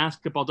women's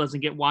basketball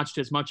doesn't get watched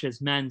as much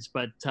as men's,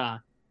 but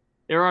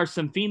there are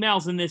some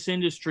females in this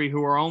industry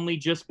who are only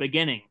just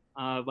beginning.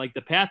 Like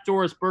the path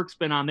Doris Burke's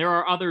been on, there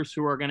are others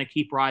who are going to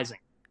keep rising.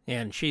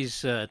 And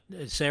she's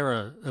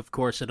Sarah, of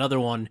course, another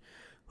one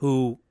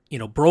who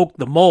broke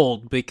the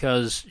mold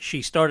because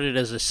she started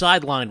as a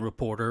sideline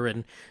reporter,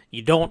 and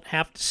you don't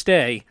have to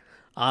stay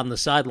on the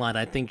sideline.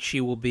 I think she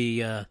will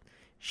be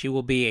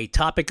a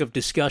topic of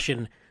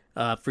discussion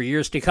for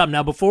years to come.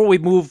 Now, before we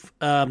move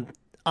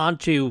on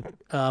to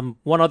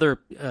one other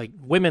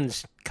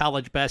women's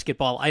college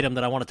basketball item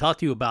that I want to talk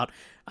to you about,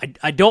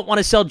 I don't want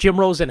to sell Jim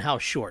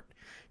Rosenhaus short,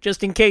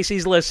 just in case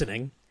he's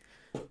listening.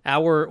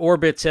 Our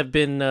orbits have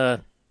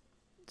been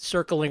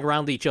circling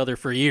around each other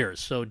for years.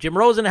 So Jim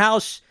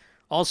Rosenhaus,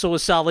 also a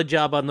solid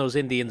job on those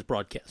Indians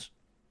broadcasts.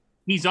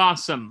 He's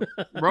awesome.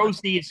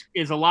 Rosie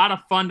is a lot of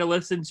fun to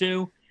listen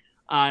to.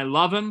 I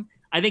love him.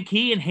 I think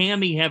he and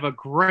Hammy have a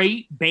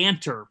great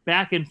banter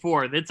back and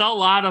forth. It's a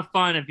lot of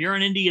fun. If you're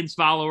an Indians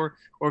follower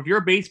or if you're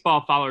a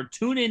baseball follower,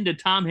 tune in to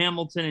Tom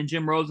Hamilton and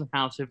Jim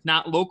Rosenhaus, if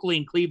not locally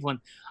in Cleveland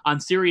on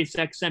Sirius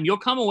XM. You'll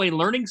come away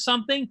learning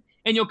something,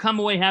 and you'll come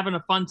away having a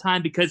fun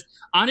time because,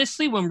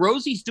 honestly, when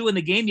Rosie's doing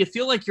the game, you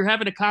feel like you're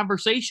having a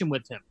conversation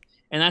with him.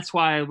 And that's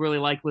why I really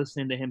like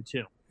listening to him,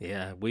 too.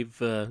 Yeah, we've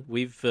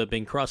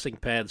been crossing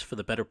paths for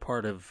the better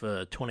part of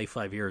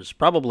 25 years,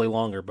 probably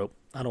longer, but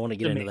I don't want to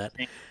get into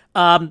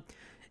that.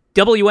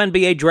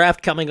 WNBA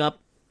draft coming up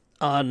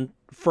on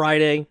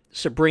Friday.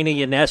 Sabrina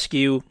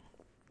Ionescu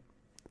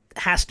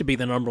has to be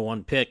the number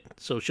one pick,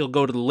 so she'll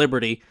go to the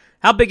Liberty.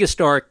 How big a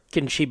star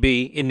can she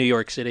be in New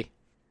York City?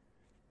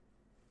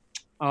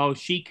 Oh,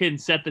 she can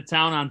set the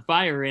town on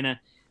fire in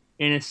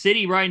a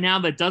city right now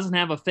that doesn't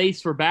have a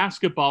face for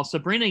basketball.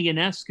 Sabrina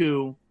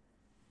Ionescu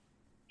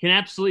can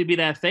absolutely be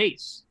that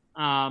face.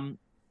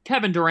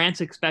 Kevin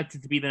Durant's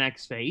expected to be the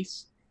next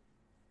face.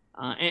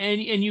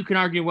 And you can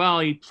argue, well,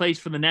 he plays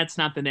for the Nets,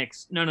 not the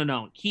Knicks.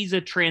 No. He's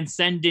a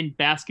transcendent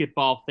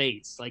basketball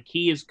face. Like,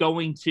 he is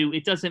going to –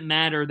 it doesn't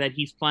matter that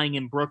he's playing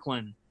in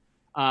Brooklyn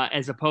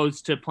as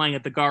opposed to playing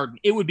at the Garden.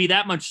 It would be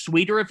that much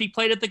sweeter if he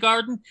played at the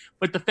Garden,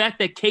 but the fact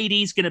that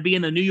KD's going to be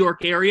in the New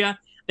York area,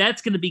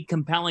 that's going to be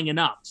compelling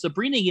enough.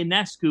 Sabrina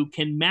Ionescu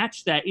can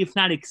match that, if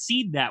not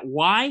exceed that.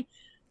 Why?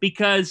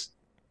 Because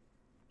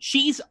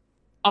she's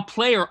a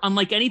player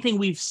unlike anything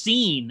we've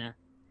seen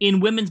in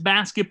women's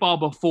basketball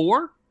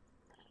before,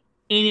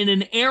 and in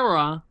an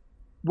era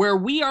where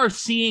we are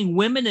seeing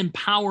women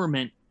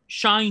empowerment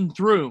shine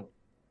through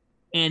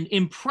and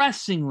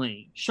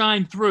impressingly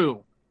shine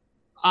through.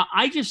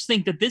 I just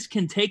think that this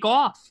can take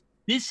off.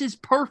 This is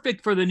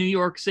perfect for the New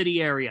York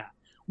City area.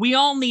 We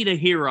all need a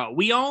hero.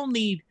 We all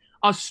need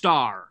a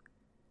star.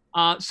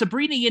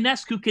 Sabrina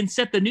Ionescu can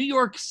set the New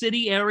York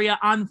City area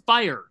on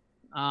fire.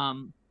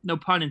 No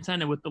pun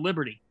intended with the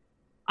Liberty.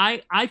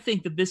 I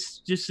think that this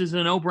just is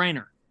a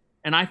no-brainer.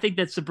 And I think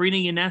that Sabrina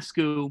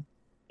Ionescu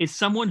is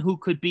someone who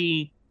could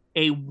be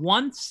a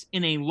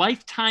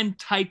once-in-a-lifetime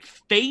type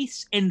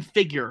face and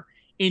figure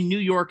in New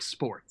York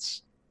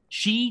sports.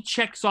 She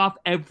checks off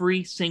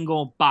every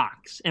single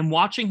box. And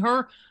watching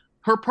her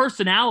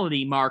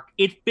personality, Mark,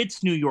 it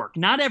fits New York.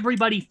 Not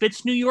everybody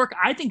fits New York.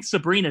 I think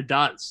Sabrina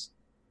does.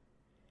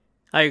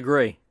 I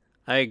agree.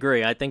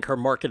 I think her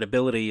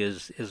marketability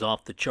is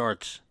off the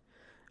charts.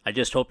 I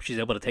just hope she's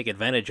able to take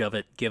advantage of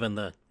it given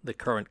the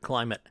current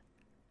climate.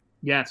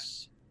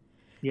 Yes.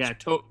 Yeah,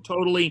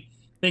 totally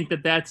think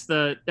that's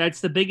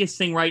the biggest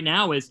thing right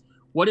now is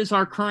what is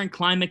our current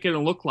climate going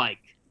to look like?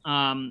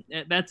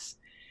 That's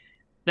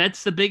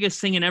the biggest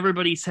thing in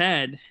everybody's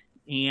head,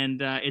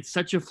 and it's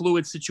such a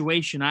fluid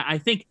situation. I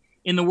think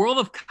in the world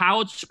of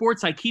college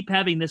sports, I keep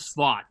having this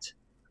thought.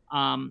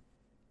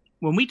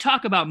 When we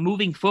talk about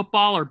moving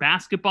football or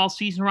basketball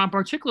season around,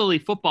 particularly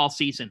football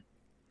season,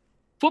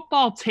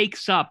 football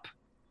takes up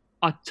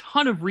a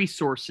ton of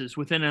resources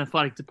within an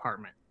athletic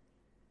department.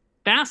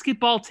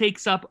 Basketball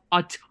takes up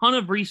a ton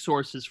of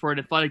resources for an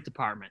athletic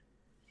department.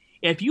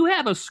 If you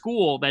have a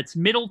school that's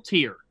middle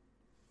tier,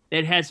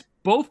 that has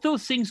both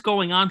those things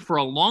going on for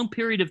a long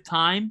period of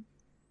time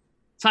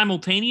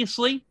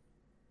simultaneously,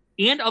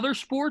 and other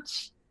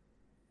sports,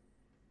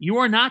 you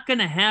are not going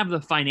to have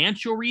the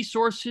financial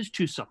resources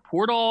to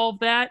support all of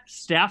that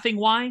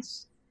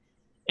staffing-wise,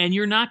 and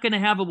you're not going to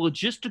have the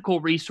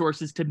logistical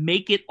resources to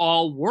make it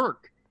all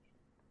work.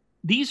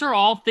 These are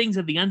all things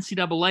that the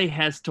NCAA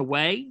has to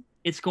weigh.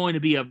 It's going to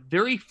be a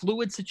very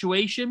fluid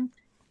situation.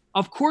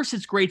 Of course,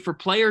 it's great for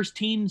players,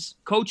 teams,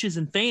 coaches,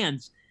 and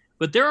fans,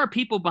 but there are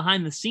people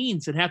behind the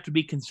scenes that have to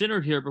be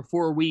considered here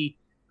before we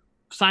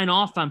sign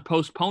off on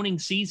postponing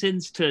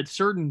seasons to a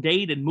certain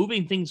date and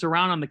moving things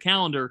around on the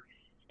calendar.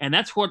 And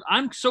that's what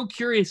I'm so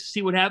curious to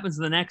see what happens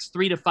in the next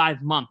 3 to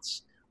 5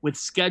 months with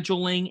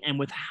scheduling and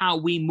with how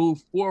we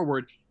move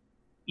forward,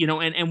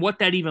 and what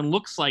that even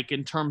looks like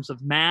in terms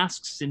of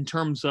masks, in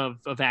terms of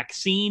a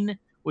vaccine,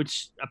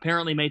 which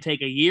apparently may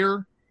take a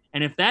year.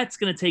 And if that's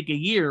going to take a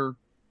year,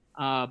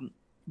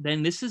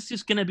 then this is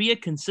just going to be a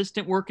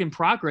consistent work in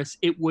progress,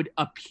 it would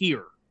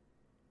appear.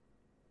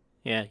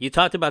 Yeah, you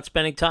talked about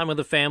spending time with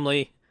the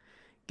family,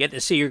 getting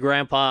to see your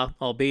grandpa,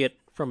 albeit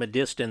from a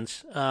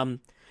distance.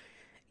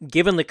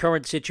 Given the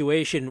current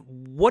situation,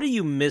 what are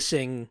you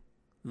missing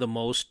the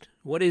most?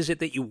 What is it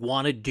that you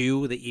want to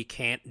do that you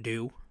can't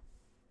do?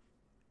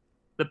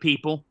 The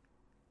people.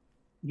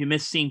 You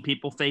miss seeing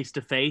people face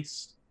to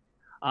face.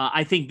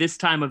 I think this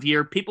time of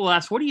year, people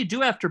ask, what do you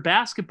do after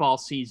basketball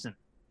season?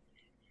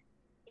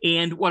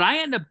 And what I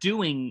end up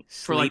doing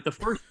for like the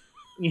first...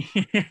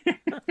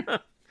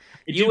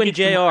 You and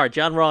JR,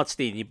 John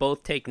Rothstein, you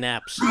both take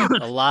naps,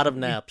 a lot of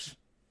naps.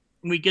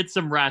 We get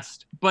some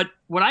rest. But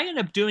what I end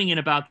up doing in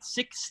about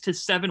 6 to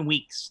 7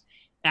 weeks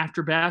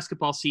after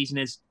basketball season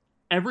is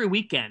every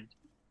weekend,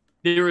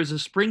 there is a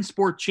spring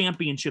sport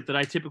championship that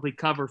I typically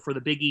cover for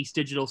the Big East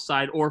digital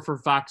side or for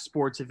Fox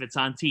Sports if it's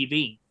on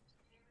TV.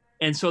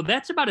 And so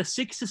that's about a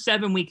 6 to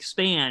 7 week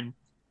span.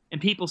 And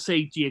people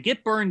say, do you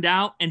get burned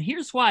out? And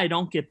here's why I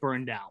don't get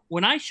burned out.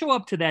 When I show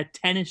up to that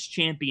tennis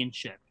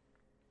championship,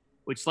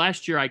 which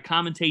last year I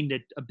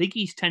commentated a Big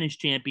East tennis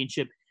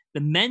championship, the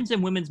men's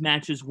and women's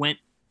matches went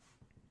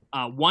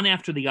one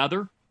after the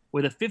other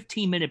with a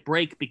 15-minute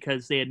break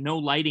because they had no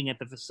lighting at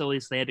the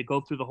facilities. They had to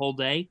go through the whole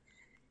day.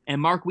 And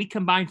Mark, we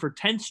combined for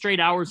 10 straight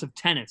hours of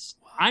tennis.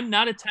 I'm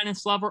not a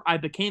tennis lover. I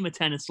became a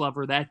tennis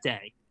lover that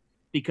day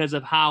because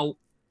of how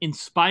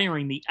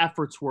inspiring the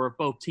efforts were of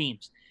both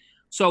teams.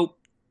 So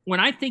when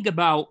I think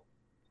about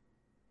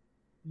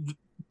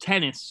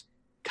tennis,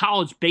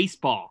 college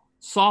baseball,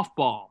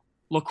 softball,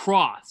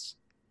 lacrosse,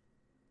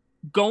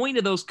 going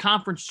to those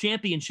conference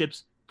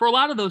championships, for a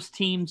lot of those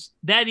teams,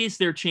 that is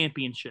their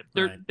championship.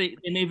 Right. They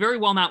may very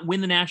well not win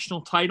the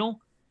national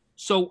title.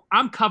 So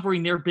I'm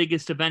covering their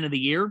biggest event of the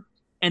year.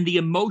 And the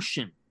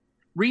emotion,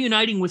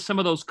 reuniting with some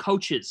of those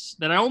coaches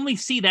that I only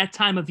see that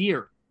time of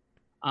year,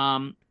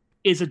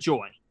 is a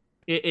joy.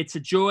 It's a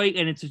joy,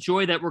 and it's a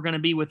joy that we're going to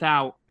be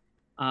without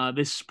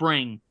this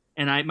spring.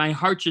 And my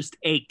heart just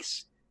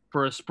aches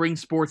for a spring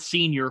sports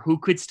senior who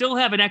could still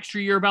have an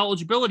extra year of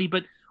eligibility.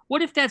 But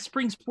what if that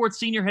spring sports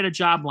senior had a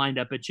job lined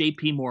up at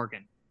J.P.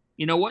 Morgan?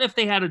 You know, what if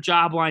they had a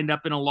job lined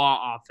up in a law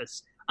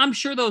office? I'm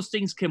sure those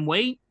things can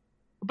wait.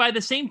 But by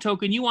the same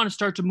token, you want to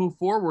start to move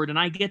forward, and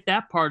I get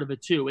that part of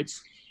it too.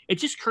 It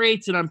just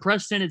creates an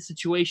unprecedented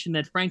situation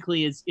that,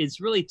 frankly, is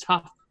really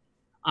tough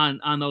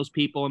on those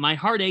people, and my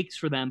heart aches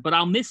for them. But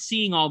I'll miss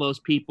seeing all those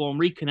people and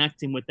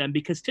reconnecting with them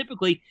because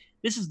typically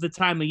this is the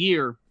time of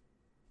year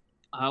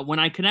when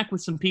I connect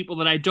with some people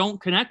that I don't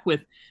connect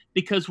with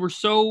because we're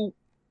so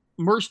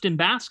immersed in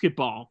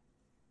basketball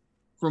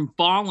from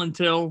fall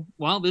until,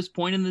 well, this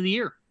point in the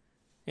year.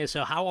 Yeah,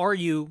 so how are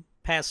you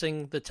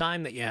passing the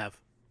time that you have?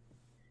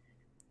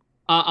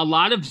 A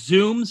lot of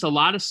Zooms, a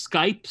lot of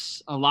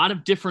Skypes, a lot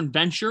of different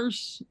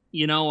ventures.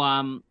 You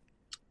know,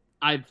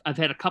 I've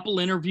had a couple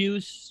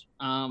interviews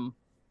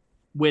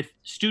with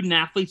student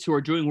athletes who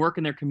are doing work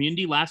in their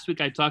community. Last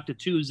week, I talked to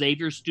 2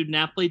 Xavier student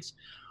athletes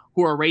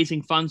who are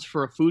raising funds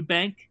for a food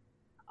bank.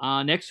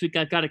 Next week,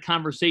 I've got a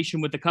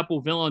conversation with a couple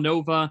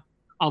Villanova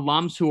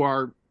alums who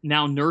are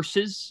now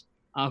nurses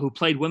who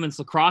played women's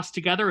lacrosse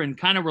together and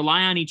kind of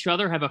rely on each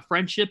other, have a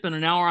friendship, and are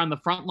now on the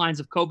front lines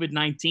of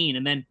COVID-19.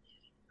 And then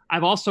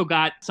I've also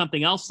got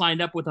something else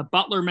lined up with a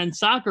Butler men's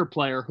soccer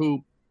player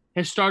who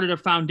has started a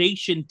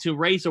foundation to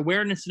raise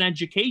awareness and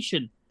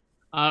education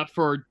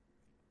for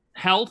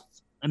health,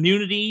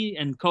 immunity,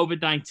 and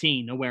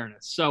COVID-19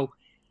 awareness. So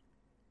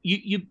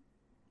you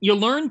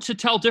learn to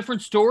tell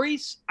different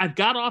stories. I've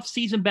got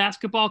off-season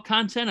basketball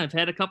content. I've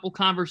had a couple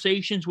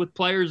conversations with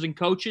players and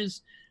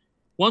coaches.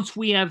 Once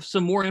we have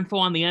some more info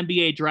on the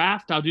NBA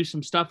draft, I'll do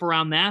some stuff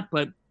around that.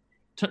 But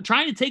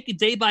trying to take it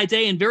day by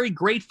day, and very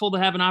grateful to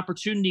have an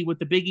opportunity with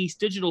the Big East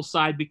digital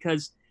side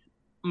because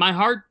my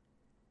heart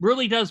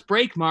really does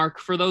break, Mark,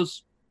 for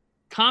those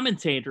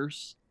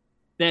commentators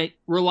that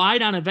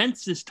relied on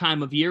events this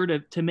time of year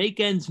to make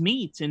ends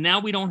meet. And now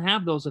we don't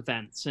have those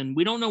events and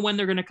we don't know when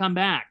they're going to come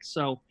back.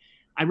 So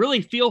I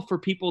really feel for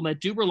people that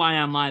do rely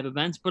on live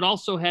events, but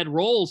also had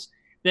roles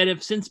that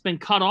have since been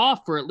cut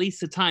off for at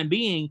least the time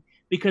being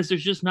because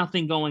there's just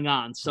nothing going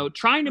on. So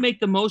trying to make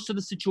the most of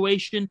the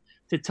situation,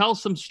 to tell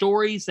some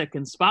stories that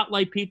can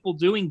spotlight people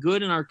doing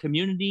good in our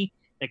community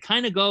that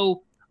kind of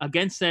go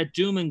against that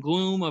doom and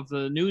gloom of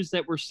the news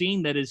that we're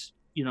seeing that is,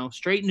 you know,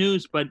 straight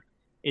news, but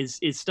is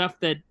stuff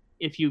that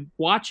if you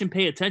watch and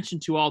pay attention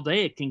to all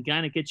day, it can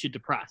kind of get you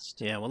depressed.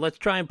 Yeah, well, let's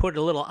try and put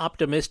a little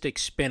optimistic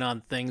spin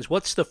on things.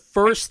 What's the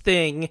first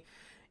thing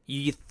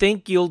you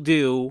think you'll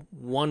do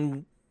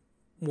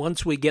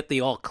once we get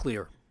the all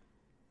clear?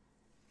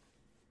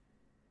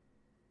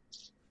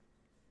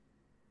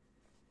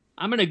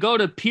 I'm going to go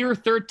to Pier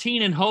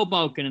 13 in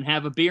Hoboken and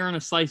have a beer and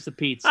a slice of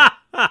pizza.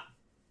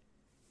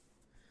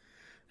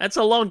 That's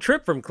a long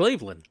trip from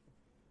Cleveland.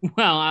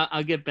 Well,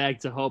 I'll get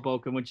back to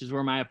Hoboken, which is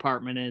where my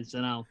apartment is,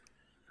 and I'll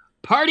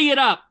party it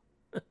up.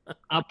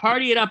 I'll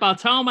party it up. I'll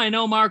tell them I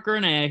know Marker,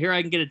 and I hear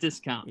I can get a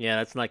discount. Yeah,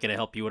 that's not going to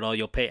help you at all.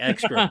 You'll pay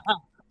extra,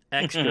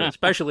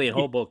 especially in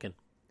Hoboken.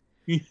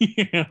 Yeah,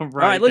 right. All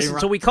right, listen,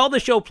 so we call the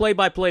show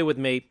Play-by-Play with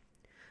me.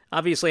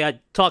 Obviously, I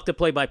talk to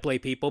play-by-play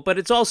people, but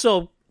it's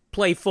also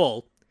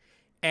playful.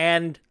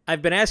 And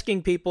I've been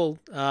asking people,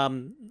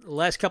 the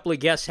last couple of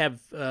guests have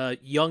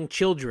young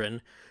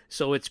children,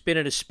 so it's been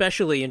an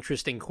especially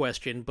interesting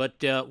question.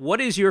 But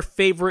what is your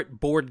favorite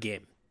board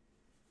game?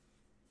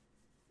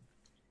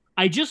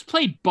 I just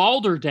played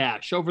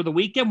Balderdash over the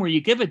weekend, where you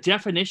give a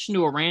definition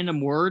to a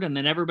random word and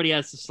then everybody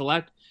has to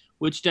select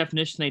which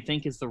definition they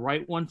think is the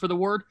right one for the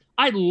word.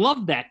 I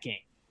love that game.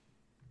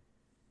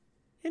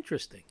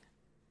 Interesting.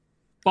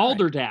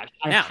 Balderdash.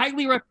 Right. I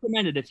highly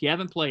recommend it if you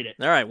haven't played it.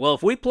 All right. Well,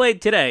 if we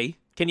played today,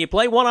 can you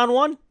play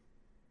one-on-one?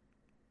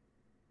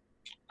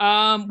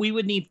 We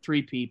would need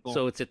 3 people.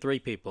 So it's at 3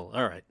 people.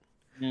 All right.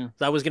 Yeah.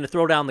 So I was going to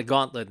throw down the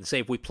gauntlet and say,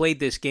 if we played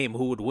this game,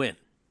 who would win?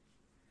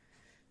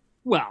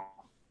 Well,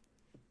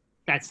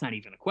 that's not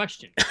even a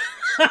question.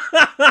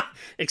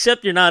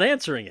 Except you're not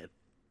answering it.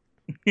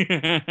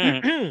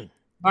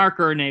 Mark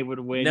Ernay would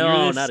win.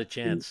 No, not a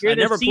chance. I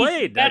never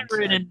played.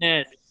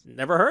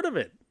 Never heard of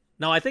it.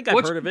 No, I think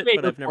I've heard of it,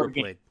 but I've never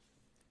played.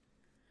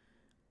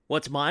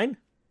 What's mine?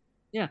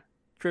 Yeah.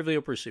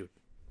 Trivial Pursuit.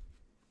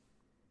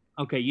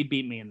 Okay, you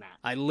beat me in that.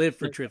 I live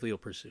for Trivial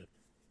Pursuit.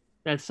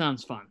 That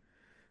sounds fun.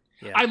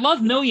 Yeah. I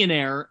love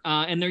Millionaire,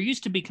 and there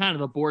used to be kind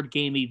of a board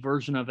gamey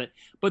version of it,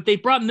 but they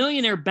brought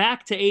Millionaire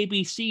back to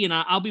ABC, and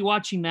I'll be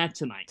watching that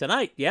tonight.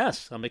 Tonight,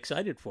 yes. I'm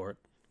excited for it.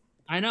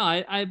 I know.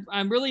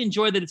 I really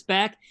enjoy that it's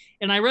back,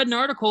 and I read an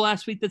article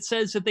last week that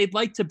says that they'd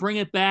like to bring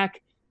it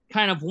back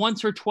kind of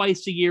once or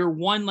twice a year,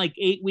 one like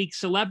 8-week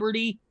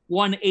celebrity,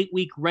 one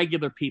 8-week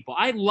regular people.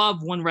 I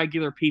love when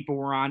regular people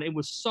were on. It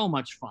was so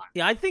much fun.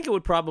 Yeah, I think it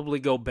would probably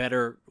go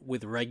better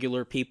with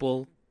regular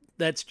people.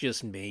 That's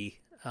just me.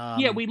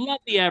 Yeah, we love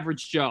the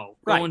average Joe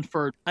going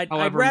for.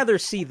 I'd rather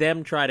see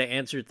them try to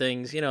answer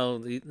things,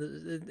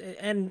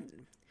 and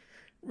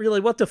really,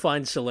 what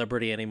defines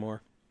celebrity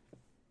anymore?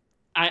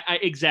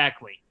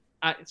 Exactly.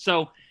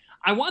 So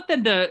I want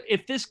them to,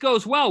 if this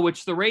goes well,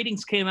 which the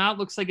ratings came out,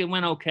 looks like it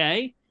went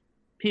okay.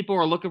 People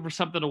are looking for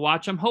something to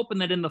watch. I'm hoping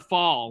that in the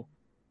fall,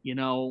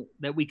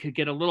 that we could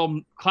get a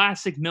little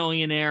classic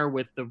Millionaire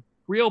with the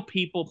real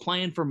people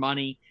playing for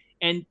money.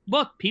 And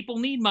look, people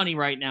need money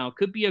right now. It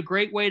could be a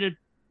great way to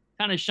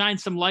kind of shine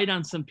some light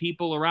on some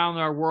people around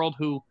our world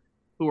who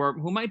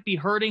might be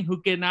hurting,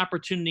 who get an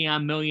opportunity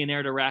on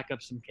Millionaire to rack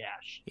up some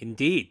cash.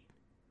 Indeed.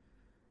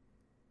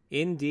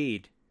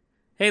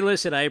 Hey,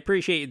 listen, I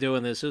appreciate you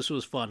doing this. This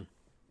was fun.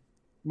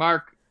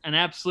 Mark, an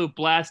absolute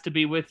blast to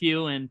be with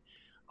you, and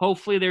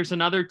hopefully there's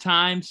another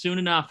time soon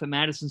enough at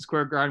Madison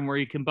Square Garden where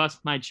you can bust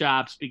my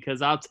chops,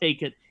 because I'll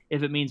take it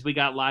if it means we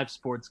got live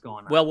sports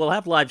going on. Well, we'll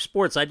have live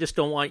sports. I just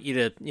don't want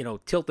you to,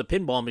 tilt the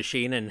pinball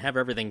machine and have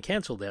everything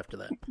canceled after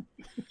that.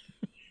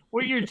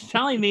 What you're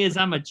telling me is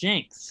I'm a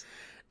jinx.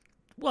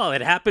 Well,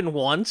 it happened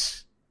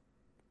once.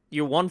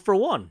 You're 1 for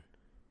 1.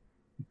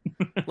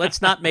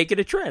 Let's not make it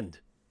a trend.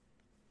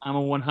 I'm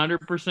a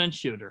 100%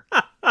 shooter.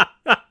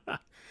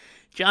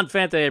 John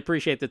Fanta, I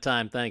appreciate the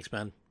time. Thanks,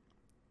 man.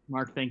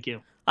 Mark, thank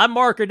you. I'm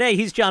Mark Ernay.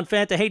 He's John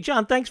Fanta. Hey,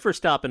 John, thanks for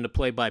stopping to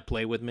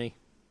play-by-play with me.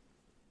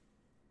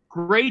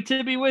 Great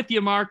to be with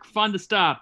you, Mark. Fun to stop.